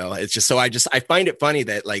 It's just, I find it funny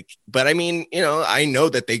that but I mean, I know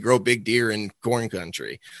that they grow big deer in corn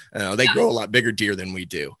country. They grow a lot bigger deer than we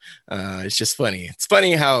do. It's just funny. It's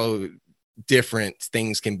funny how different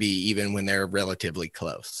things can be, even when they're relatively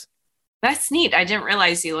close. That's neat. I didn't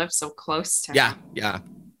realize you lived so close to him. Yeah.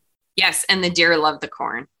 Yes. And the deer love the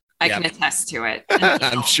corn. I can attest to it. And,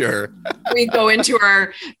 I'm sure. We go into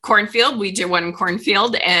our cornfield. We do one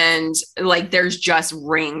cornfield, and there's just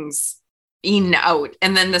rings eaten out.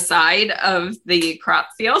 And then the side of the crop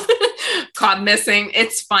field, cob missing.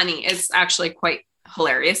 It's funny. It's actually quite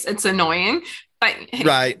hilarious. It's annoying, but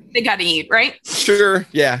hey, they got to eat, right? Sure.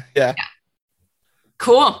 Yeah.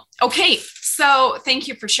 Cool. Okay. So thank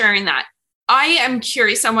you for sharing that. I am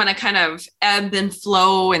curious. I want to kind of ebb and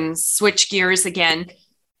flow and switch gears again.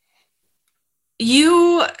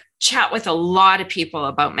 You chat with a lot of people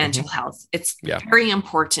about mental health. It's very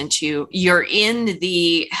important to you. You're in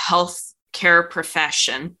the healthcare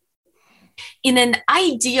profession. In an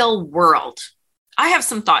ideal world, I have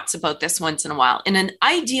some thoughts about this once in a while. In an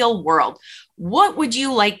ideal world, what would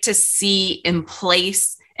you like to see in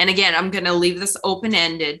place? And again, I'm going to leave this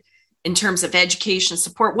open-ended in terms of education,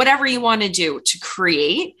 support, whatever you want to do to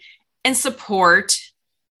create and support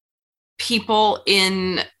people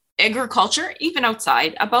in agriculture, even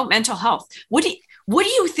outside, about mental health. What do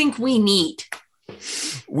you think we need?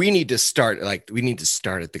 We need to start at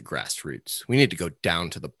the grassroots. We need to go down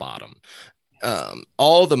to the bottom.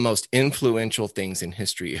 All the most influential things in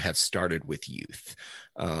history have started with youth.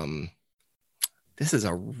 This is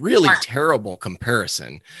a really terrible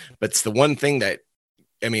comparison, but it's the one thing that,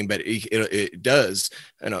 but it does.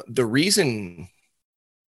 The reason,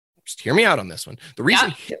 just hear me out on this one. The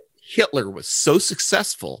reason Hitler was so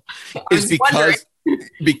successful is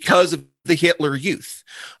because of the Hitler Youth.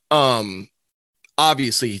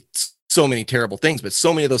 Obviously, so many terrible things, but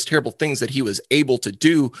so many of those terrible things that he was able to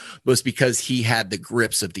do was because he had the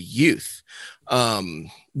grips of the youth.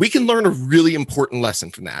 We can learn a really important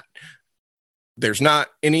lesson from that. There's not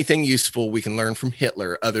anything useful we can learn from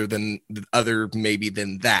Hitler other than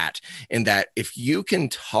that. And that if you can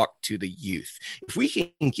talk to the youth, if we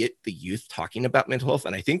can get the youth talking about mental health,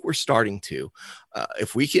 and I think we're starting to,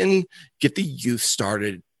 if we can get the youth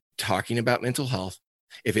started talking about mental health,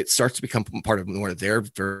 if it starts to become part of more of their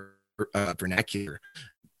vernacular,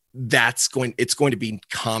 it's going to be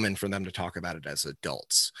common for them to talk about it as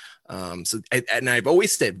adults. And I've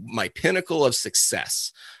always said my pinnacle of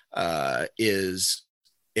success is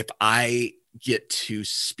if I get to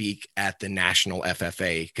speak at the national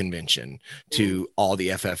FFA convention to all the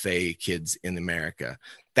FFA kids in America.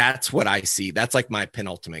 That's what I see. That's like my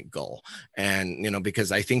penultimate goal. And,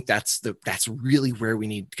 because I think that's really where we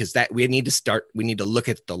need, because we need to look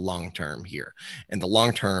at the long term here. And the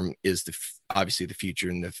long term is obviously the future,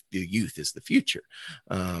 and the youth is the future.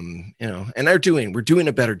 And we're doing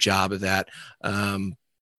a better job of that.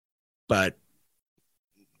 But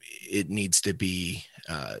it needs to be,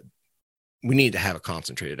 we need to have a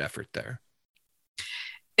concentrated effort there.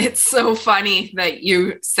 It's so funny that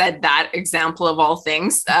you said that example of all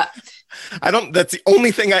things. That's the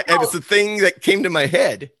only thing it's the thing that came to my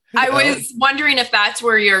head. I was wondering if that's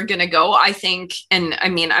where you're going to go. I think, and I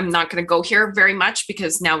mean, I'm not going to go here very much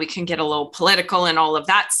because now we can get a little political and all of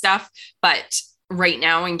that stuff. But right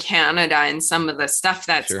now in Canada and some of the stuff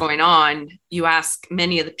that's going on, you ask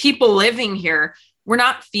many of the people living here, we're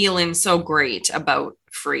not feeling so great about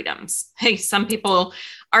freedoms. Hey, some people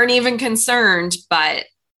aren't even concerned, but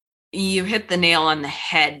you hit the nail on the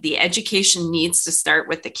head. The education needs to start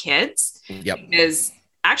with the kids. Yep. Because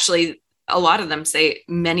actually, a lot of them say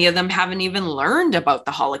many of them haven't even learned about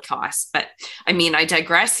the Holocaust. But I mean, I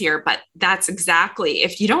digress here, but that's exactly,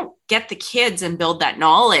 if you don't get the kids and build that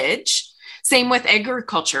knowledge, same with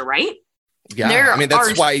agriculture, right? Yeah.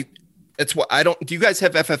 That's why do you guys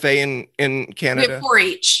have FFA in Canada? We have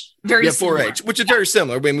 4-H. Very 4-H, which is very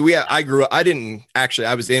similar. I mean, I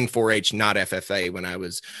was in 4-H, not FFA when I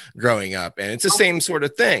was growing up. And it's the same sort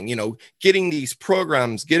of thing, getting these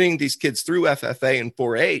programs, getting these kids through FFA and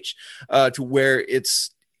 4-H to where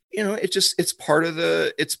it's part of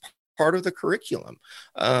the curriculum.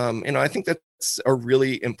 I think that's a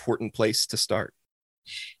really important place to start.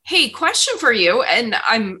 Hey, question for you. And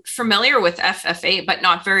I'm familiar with FFA, but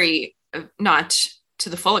not to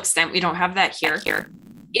the full extent. We don't have that here.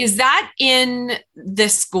 Is that in the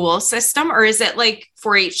school system, or is it like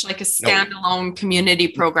 4-H, like a standalone community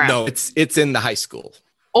program? No, it's in the high school.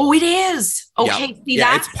 Oh, it is. Okay. Yeah,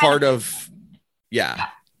 that's part of. Yeah,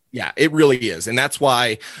 it really is. And that's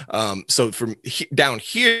why. So from down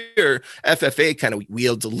here, FFA kind of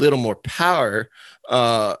wields a little more power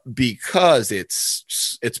because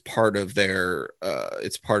it's part of their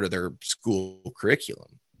school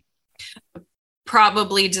curriculum.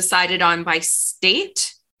 Probably decided on by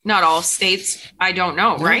state. Not all states. I don't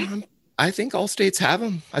know, right? I think all states have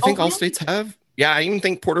them. All states have. Yeah, I even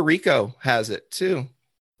think Puerto Rico has it too.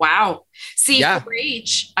 Wow. See,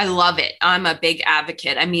 4-H, I love it. I'm a big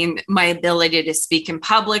advocate. I mean, my ability to speak in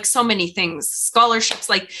public, so many things, scholarships,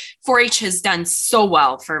 like 4-H has done so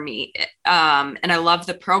well for me. And I love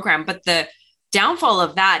the program. But the downfall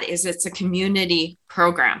of that is it's a community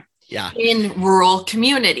program. Yeah. In rural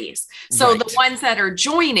communities. So the ones that are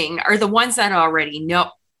joining are the ones that already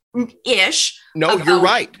know-ish. No, you're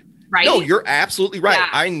right. Right? No, you're absolutely right. Yeah.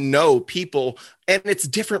 I know people, and it's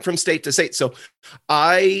different from state to state. So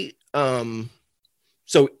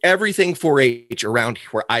so everything 4-H around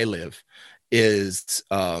where I live is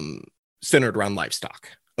centered around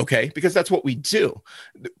livestock. Okay. Because that's what we do.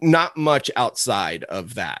 Not much outside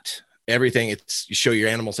of that. Everything, you show your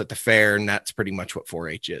animals at the fair, and that's pretty much what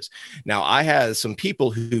 4-H is. Now, I had some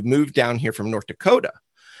people who moved down here from North Dakota,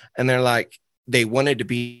 and they're like, they wanted to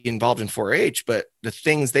be involved in 4-H, but the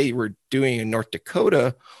things they were doing in North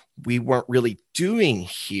Dakota, we weren't really doing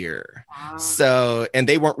here. Wow. So, and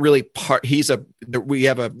they weren't really we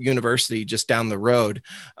have a university just down the road,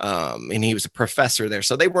 and he was a professor there.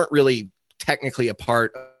 So they weren't really technically a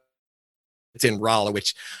part of it's in Rolla,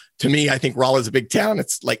 which to me, I think Rolla is a big town.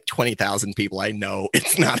 It's like 20,000 people. I know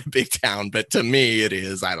it's not a big town, but to me it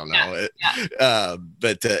is. I don't know.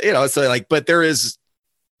 But there is,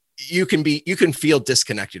 you can feel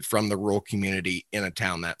disconnected from the rural community in a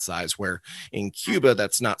town that size, where in Cuba,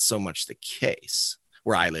 that's not so much the case.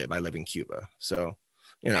 Where I live in Cuba. So,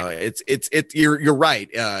 you're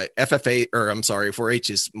right. FFA, or I'm sorry, 4-H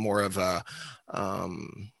is more of a,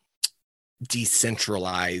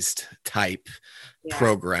 decentralized type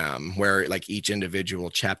program where like each individual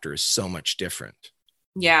chapter is so much different.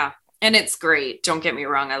 Yeah. And it's great. Don't get me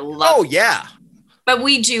wrong. I love it. Yeah. But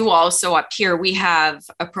we do also up here, we have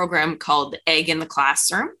a program called Egg in the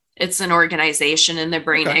Classroom. It's an organization in the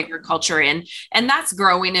brain agriculture and that's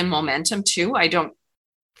growing in momentum too. I don't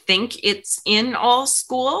think it's in all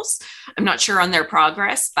schools. I'm not sure on their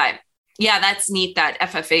progress, but yeah, that's neat that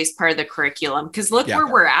FFA is part of the curriculum because look where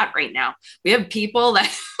we're at right now. We have people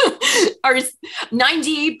that are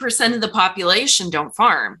 98% of the population don't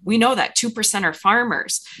farm. We know that 2% are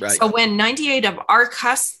farmers. Right. So when 98%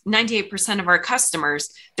 of our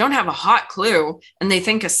customers don't have a hot clue and they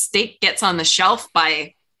think a steak gets on the shelf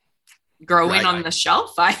by growing on the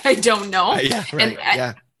shelf, I don't know.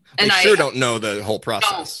 They sure don't know the whole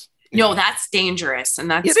process. No, that's dangerous. And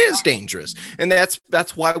it is dangerous. And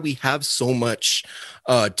that's why we have so much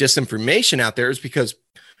disinformation out there is because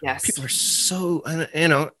people are so,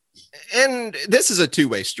 and this is a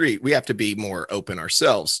two-way street. We have to be more open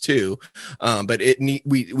ourselves too. But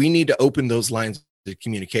we need to open those lines of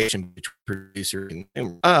communication between producer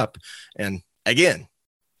and up. And again,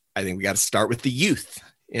 I think we got to start with the youth.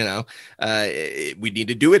 We need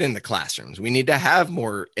to do it in the classrooms. We need to have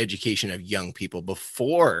more education of young people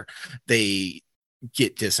before they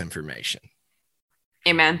get disinformation.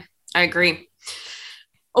 Amen. I agree.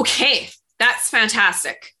 Okay. That's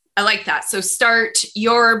fantastic. I like that. So start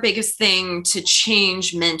your biggest thing to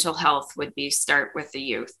change mental health would be start with the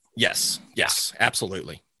youth. Yes,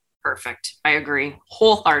 absolutely. Perfect. I agree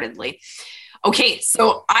wholeheartedly. Okay,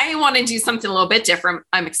 so I want to do something a little bit different.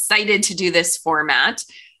 I'm excited to do this format.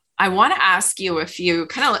 I want to ask you a few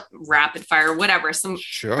kind of rapid fire, whatever, some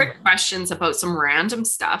quick questions about some random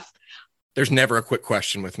stuff. There's never a quick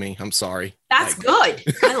question with me. I'm sorry. That's good.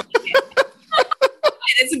 I like it.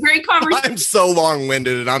 It's a great conversation. I'm so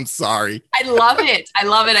long-winded and I'm sorry. I love it.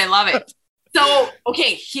 So,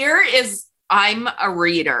 okay, I'm a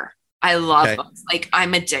reader. I love books. Like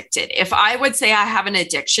I'm addicted. If I would say I have an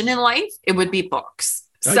addiction in life, it would be books.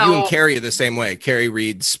 So you and Carrie are the same way. Carrie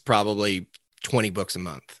reads probably 20 books a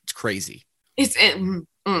month. It's crazy. That's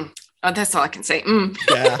all I can say.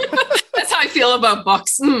 Yeah. That's how I feel about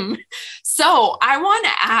books. So I want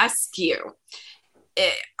to ask you,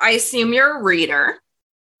 I assume you're a reader.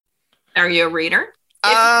 Are you a reader?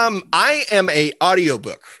 I am a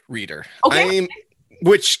audiobook reader. Okay.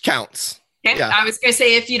 Which counts. Okay. Yeah. I was going to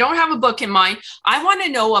say, if you don't have a book in mind, I want to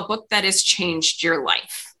know a book that has changed your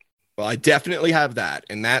life. Well, I definitely have that.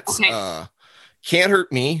 And that's Can't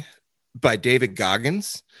Hurt Me by David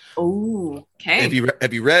Goggins. Oh, okay. Have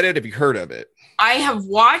you read it? Have you heard of it? I have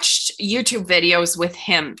watched YouTube videos with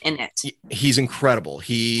him in it. He's incredible.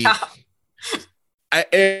 If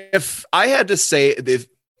I had to say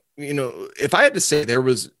there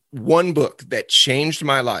was one book that changed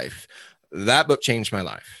my life, that book changed my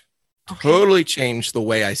life. Okay. Totally changed the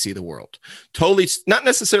way I see the world. Totally, not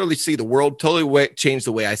necessarily see the world, changed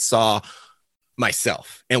the way I saw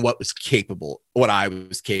myself and what I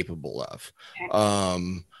was capable of.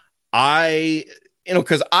 Okay.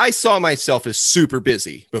 Because I saw myself as super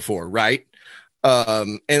busy before, right?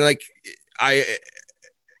 And like I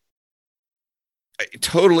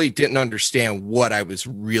totally didn't understand what I was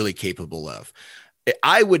really capable of. If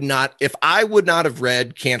I would not have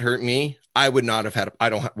read Can't Hurt Me, I would not have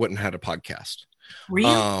wouldn't have had a podcast.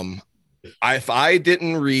 Really? If I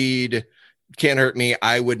didn't read Can't Hurt Me,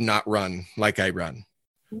 I would not run like I run.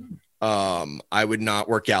 I would not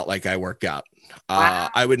work out like I work out. Wow.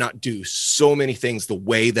 I would not do so many things the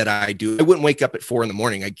way that I do. I wouldn't wake up at 4 a.m.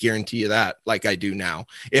 I guarantee you that, like I do now,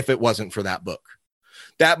 if it wasn't for that book.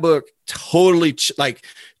 That book totally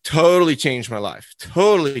changed my life.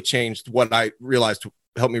 Totally changed what I realized,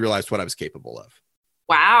 helped me realize what I was capable of.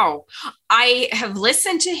 Wow. I have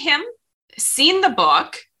listened to him, seen the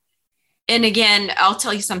book. And again, I'll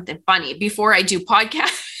tell you something funny. Before I do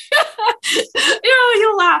podcasts,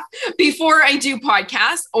 you'll laugh. Before I do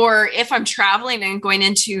podcasts, or if I'm traveling and going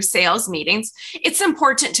into sales meetings, it's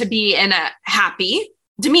important to be in a happy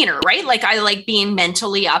demeanor, right? Like I like being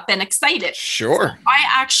mentally up and excited. Sure. So I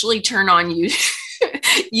actually turn on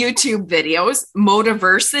YouTube videos,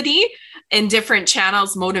 Motiversity, in different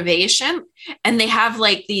channels, motivation. And they have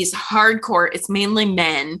like these hardcore, it's mainly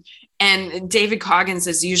men. And David Goggins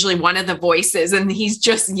is usually one of the voices and he's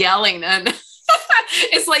just yelling. And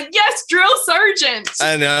it's like, yes, drill sergeant.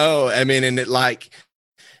 I know. I mean, and it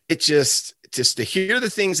just to hear the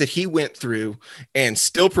things that he went through and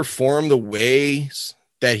still perform the ways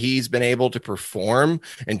that he's been able to perform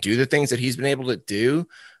and do the things that he's been able to do.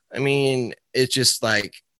 I mean, it's just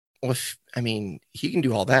like, I mean, he can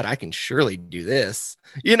do all that. I can surely do this.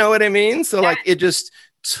 You know what I mean? So like, it just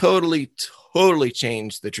totally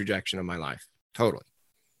changed the trajectory of my life. Totally.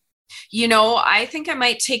 You know, I think I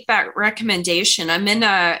might take that recommendation.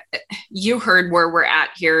 You heard where we're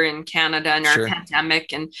at here in Canada and our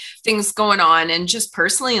pandemic and things going on, and just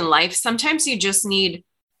personally in life, sometimes you just need,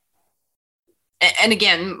 and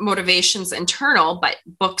again, motivation's internal, but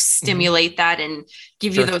books stimulate that and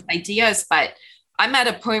give you those ideas. But I'm at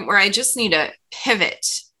a point where I just need to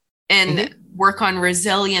pivot and work on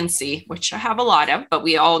resiliency, which I have a lot of, but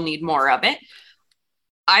we all need more of it.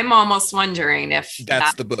 I'm almost wondering if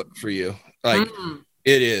that's the book for you. Like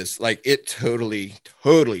it is, like, it totally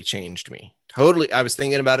changed me. Totally. I was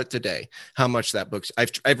thinking about it today, how much that book's,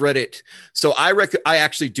 I've read it. So I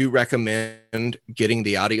actually do recommend getting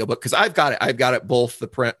the audiobook, because I've got it both the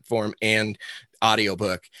print form and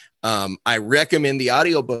audiobook. I recommend the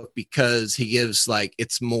audiobook because he gives like,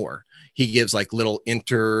 it's more. He gives like little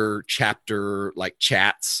inter chapter like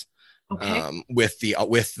chats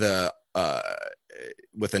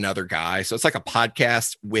with another guy. So it's like a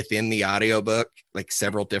podcast within the audiobook, like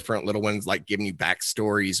several different little ones, like giving you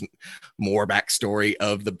backstories, more backstory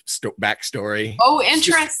of the backstory. Oh,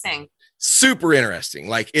 interesting. Super interesting.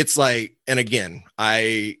 Like, it's like, and again,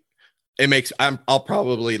 I'll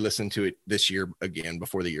probably listen to it this year again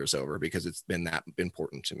before the year's over, because it's been that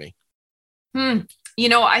important to me. You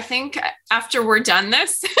know, I think after we're done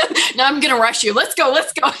this, now I'm going to rush you. Let's go.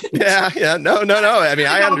 Yeah. No. I mean,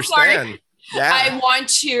 I understand. Sorry. Yeah.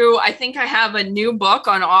 I think I have a new book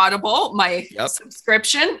on Audible, my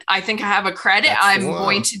subscription. I think I have a credit. I'm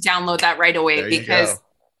going to download that right away, because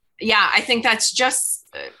I think that's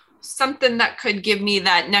just something that could give me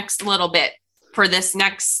that next little bit for this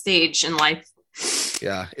next stage in life.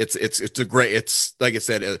 Yeah, it's like I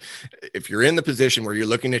said, if you're in the position where you're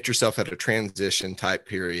looking at yourself at a transition type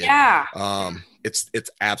period, it's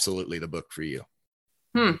absolutely the book for you.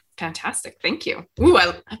 Fantastic. Thank you. Ooh,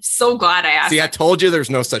 I'm so glad I asked. See, I told you there's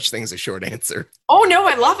no such thing as a short answer. Oh no,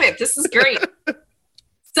 I love it. This is great.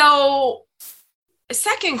 So,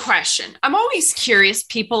 second question. I'm always curious,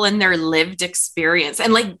 people in their lived experience,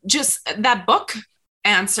 and like just that book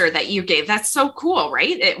answer that you gave. That's so cool,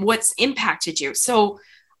 right? What's impacted you. So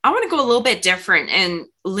I want to go a little bit different and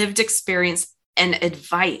lived experience and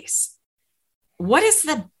advice. What is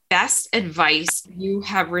the best advice you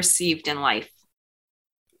have received in life?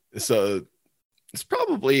 So this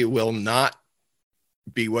probably will not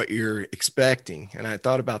be what you're expecting. And I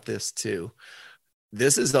thought about this too.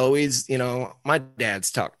 This is always, my dad's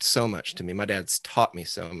talked so much to me. My dad's taught me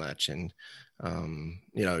so much. And,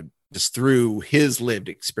 just through his lived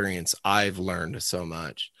experience, I've learned so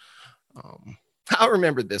much. I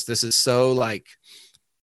remember this. This is so like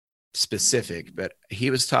specific, but he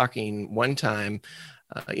was talking one time,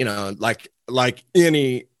 like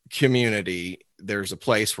any community, there's a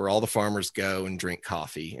place where all the farmers go and drink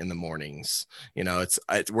coffee in the mornings.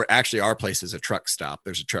 We're actually, our place is a truck stop.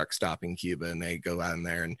 There's a truck stop in Cuba, and they go out in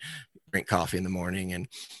there and drink coffee in the morning. And,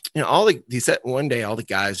 he said one day, all the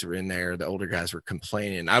guys were in there, the older guys were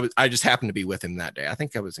complaining. I just happened to be with him that day. I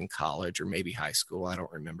think I was in college or maybe high school. I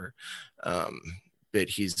don't remember. But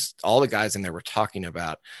all the guys in there were talking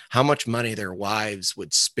about how much money their wives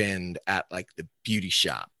would spend at like the beauty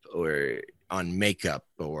shop or on makeup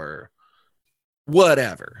or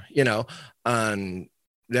whatever, and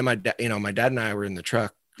then my dad and I were in the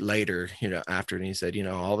truck later, after, and he said,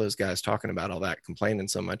 all those guys talking about all that, complaining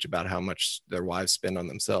so much about how much their wives spend on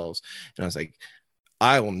themselves. And I was like,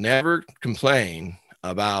 I will never complain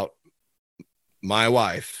about my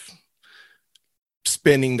wife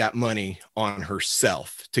spending that money on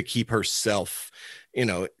herself to keep herself,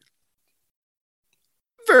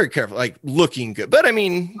 very careful, like looking good. But I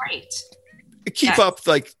mean, right. Keep up,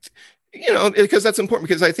 like, because that's important,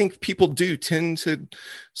 because I think people do tend to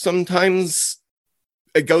sometimes,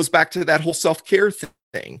 it goes back to that whole self-care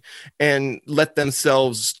thing and let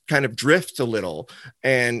themselves kind of drift a little.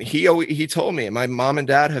 And he told me, my mom and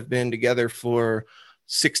dad have been together for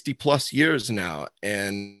 60 plus years now.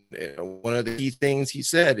 And one of the key things he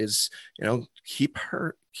said is, keep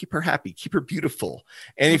her happy, keep her beautiful.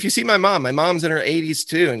 And if you see my mom's in her 80s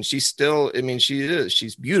too, and she's still,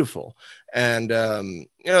 she's beautiful. And,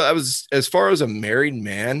 I was, as far as a married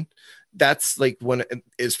man, that's like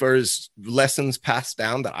as far as lessons passed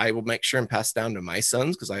down that I will make sure and pass down to my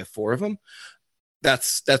sons, because I have 4 of them.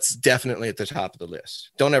 That's definitely at the top of the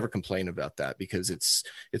list. Don't ever complain about that, because it's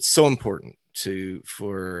so important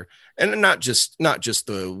and not just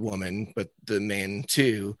the woman, but the man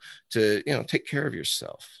too, to, take care of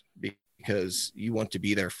yourself, because you want to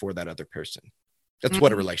be there for that other person. That's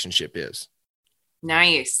what a relationship is.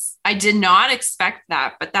 Nice. I did not expect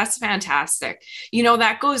that, but that's fantastic.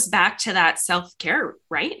 That goes back to that self-care,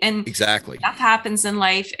 right? And exactly, stuff happens in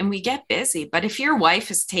life and we get busy. But if your wife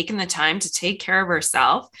has taken the time to take care of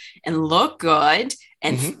herself and look good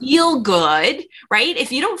and feel good, right?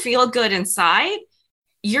 If you don't feel good inside,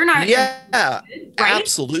 you're not. Yeah, good, right?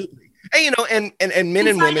 Absolutely. Hey, and men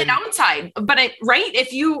and women outside, but right.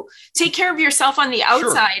 If you take care of yourself on the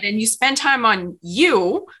outside and you spend time on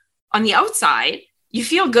you on the outside, you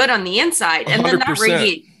feel good on the inside, and 100%. Then that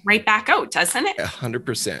radiates right back out, doesn't it?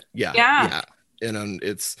 100%. Yeah. And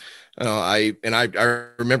it's, I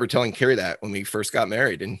remember telling Carrie that when we first got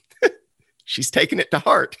married, and she's taken it to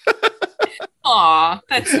heart. Aw,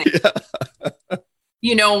 that's nice.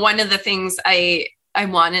 Yeah. One of the things I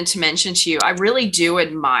wanted to mention to you, I really do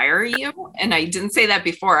admire you, and I didn't say that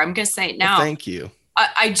before. I'm going to say it now. Well, thank you.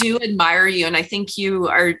 I do admire you, and I think you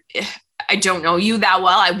are. I don't know you that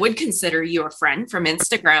well. I would consider you a friend from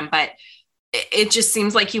Instagram, but it just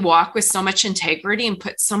seems like you walk with so much integrity and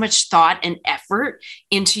put so much thought and effort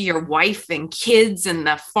into your wife and kids and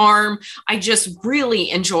the farm. I just really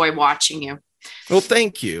enjoy watching you. Well,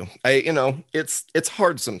 thank you. It's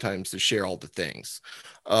hard sometimes to share all the things,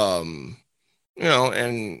 and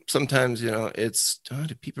sometimes, it's,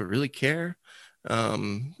 do people really care?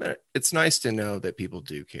 But it's nice to know that people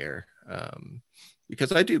do care.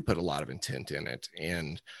 Because I do put a lot of intent in it,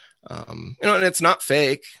 and and it's not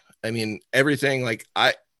fake. I mean, everything, like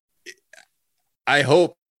I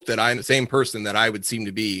hope that I'm the same person that I would seem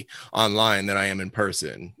to be online that I am in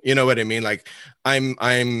person. You know what I mean? Like I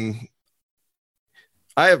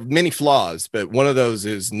have many flaws, but one of those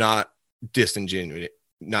is not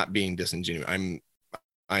being disingenuous.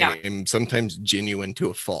 I am sometimes genuine to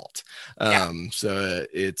a fault. So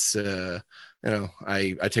it's, I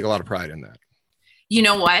take a lot of pride in that. You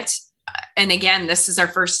know what? And again, this is our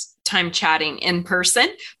first time chatting in person,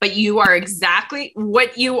 but you are exactly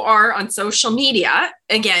what you are on social media.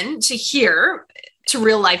 Again, to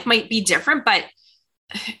real life might be different, but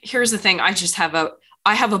here's the thing. I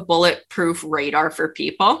have a bulletproof radar for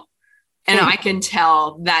people. And I can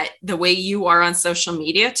tell that the way you are on social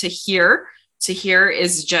media to here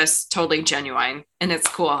is just totally genuine, and it's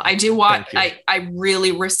cool. I do I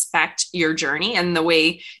really respect your journey and the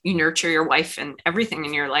way you nurture your wife and everything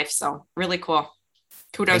in your life. So really cool.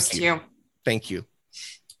 Kudos to you. Thank you.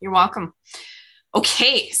 You're welcome.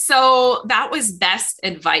 Okay. So that was best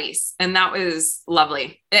advice, and that was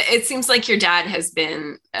lovely. It seems like your dad has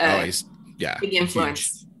been big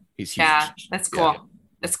influence. He's huge. Yeah. That's cool. Yeah.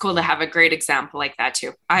 That's cool to have a great example like that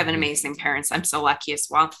too. I have an amazing parents. I'm so lucky as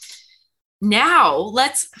well. Now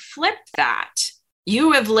let's flip that.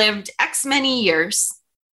 You have lived X many years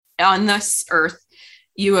on this earth.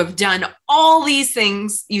 You have done all these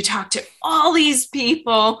things. You talk to all these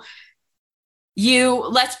people.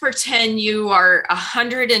 Let's pretend you are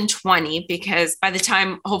 120, because by the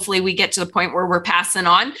time, hopefully we get to the point where we're passing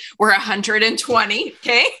on, we're 120.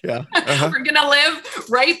 Okay. Yeah. We're going to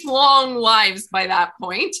live long lives by that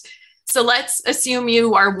point. So let's assume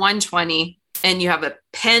you are 120. And you have a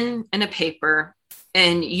pen and a paper,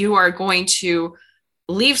 and you are going to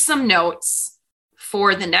leave some notes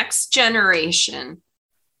for the next generation.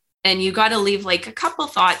 And you got to leave like a couple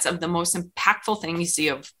thoughts of the most impactful things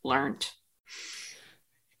you have learned.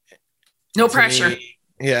 No pressure.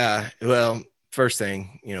 Yeah. Well, first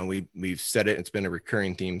thing, we've said it. It's been a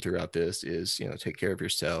recurring theme throughout this is, take care of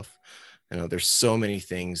yourself. There's so many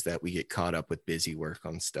things that we get caught up with busy work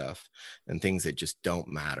on stuff and things that just don't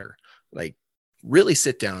matter. Like, really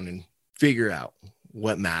sit down and figure out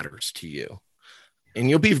what matters to you. And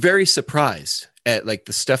you'll be very surprised at like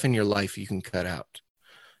the stuff in your life you can cut out.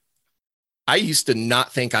 I used to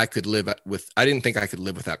not think I didn't think I could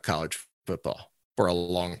live without college football for a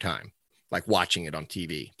long time, like watching it on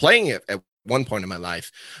TV, playing it at one point in my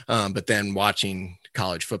life, but then watching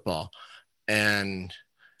college football. And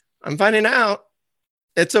I'm finding out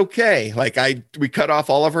it's okay. Like we cut off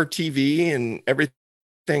all of our TV and everything.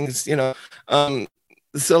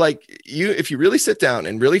 So like if you really sit down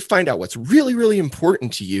and really find out what's really, really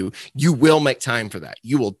important to you, you will make time for that.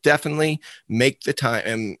 You will definitely make the time.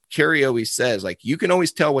 And Carrie always says, like, you can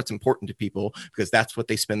always tell what's important to people because that's what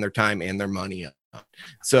they spend their time and their money on.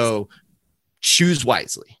 So choose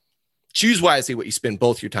wisely what you spend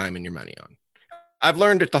both your time and your money on. I've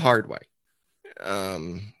learned it the hard way.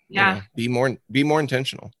 Be more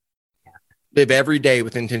intentional. Live every day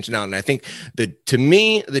with intentionality. And I think to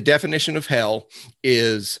me, the definition of hell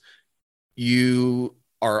is you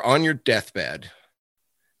are on your deathbed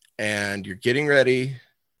and you're getting ready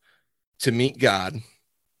to meet God.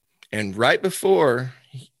 And right before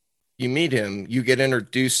you meet him, you get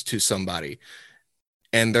introduced to somebody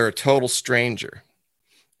and they're a total stranger,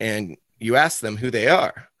 and you ask them who they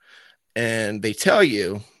are, and they tell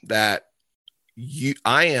you that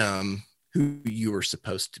I am who you were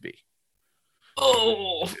supposed to be.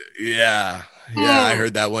 Oh, yeah. I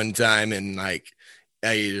heard that one time, and like,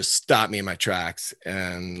 it just stopped me in my tracks.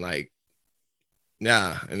 And like,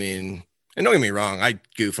 yeah, I mean, and don't get me wrong, I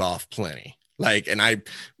goof off plenty. Like, and I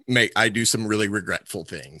do some really regretful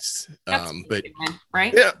things. But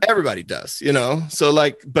right. Yeah, everybody does, you know? So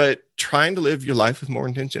like, but trying to live your life with more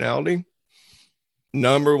intentionality,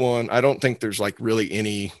 number one, I don't think there's like really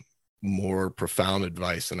any more profound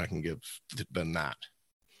advice than I can give than that.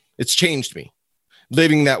 It's changed me.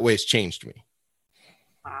 Living that way has changed me.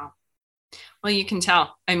 Wow. Well, you can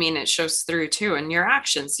tell. I mean, it shows through too in your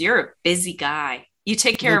actions. You're a busy guy. You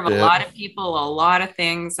take care of a lot of people, a lot of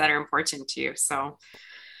things that are important to you. So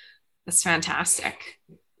that's fantastic.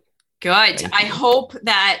 Good. I hope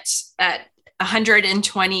that at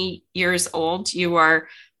 120 years old, you are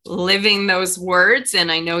living those words,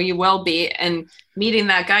 and I know you will be, and meeting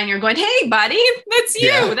that guy and you're going, hey buddy, that's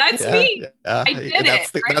you. That's me. I did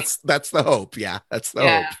it. Right? That's the hope. Yeah. That's the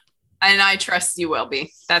hope. And I trust you will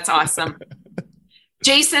be. That's awesome.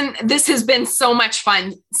 Jason, this has been so much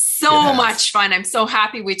fun. So much fun. I'm so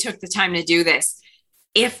happy we took the time to do this.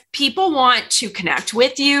 If people want to connect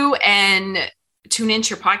with you and tune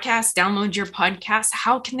into your podcast, download your podcast,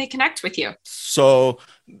 how can they connect with you? So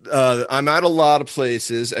I'm at a lot of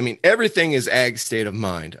places. I mean, everything is Ag State of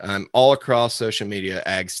Mind. I'm all across social media,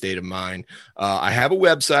 Ag State of Mind. I have a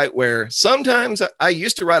website where sometimes I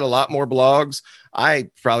used to write a lot more blogs. I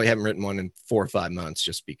probably haven't written one in 4 or 5 months,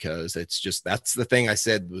 just because that's the thing I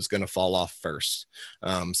said was going to fall off first.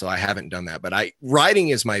 So I haven't done that, but writing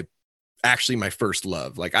is actually my first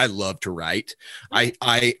love. Like, I love to write. I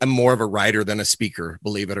am more of a writer than a speaker,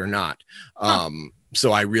 believe it or not.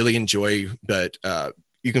 So I really enjoy, but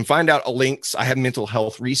you can find out links. I have mental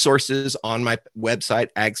health resources on my website,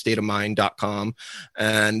 agstateofmind.com.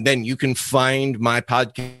 And then you can find my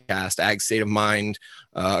podcast, Ag State of Mind,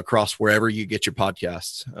 across wherever you get your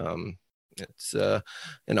podcasts. It's,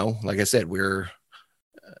 like I said, we're,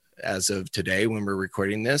 as of today, when we're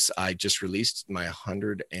recording this, I just released my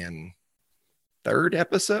 103rd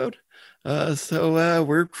episode. So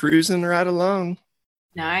we're cruising right along.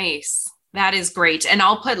 Nice. That is great. And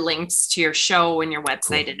I'll put links to your show and your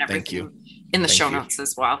website and everything in the show notes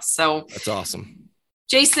as well. So that's awesome.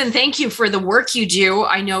 Jason, thank you for the work you do.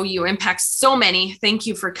 I know you impact so many. Thank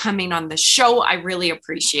you for coming on the show. I really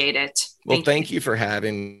appreciate it. Thank you for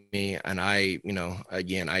having me. And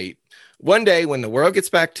one day when the world gets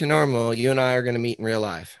back to normal, you and I are going to meet in real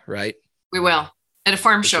life, right? We will. At a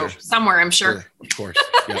farm show somewhere, I'm sure. Of course.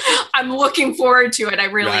 Yep. I'm looking forward to it. I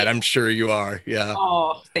really. Right, I'm sure you are. Yeah.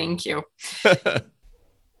 Oh, thank you.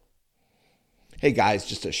 Hey guys,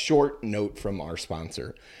 just a short note from our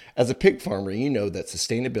sponsor. As a pig farmer, you know that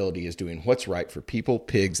sustainability is doing what's right for people,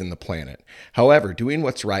 pigs, and the planet. However, doing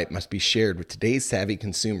what's right must be shared with today's savvy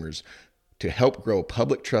consumers to help grow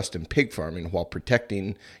public trust in pig farming while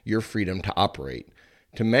protecting your freedom to operate.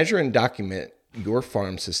 To measure and document your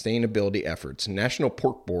farm's sustainability efforts, National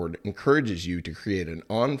Pork Board encourages you to create an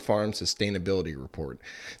on-farm sustainability report.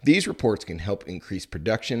 These reports can help increase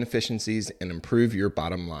production efficiencies and improve your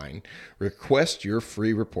bottom line. Request your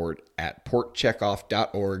free report at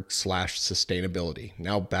porkcheckoff.org/sustainability.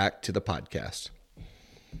 Now back to the podcast.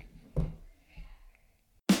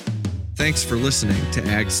 Thanks for listening to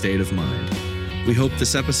Ag State of Mind. We hope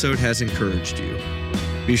this episode has encouraged you.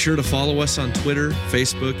 Be sure to follow us on Twitter,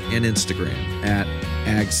 Facebook, and Instagram at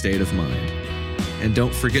Ag State of Mind. And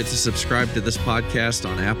don't forget to subscribe to this podcast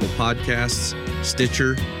on Apple Podcasts,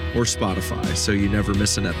 Stitcher, or Spotify so you never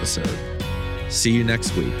miss an episode. See you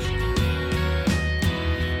next week.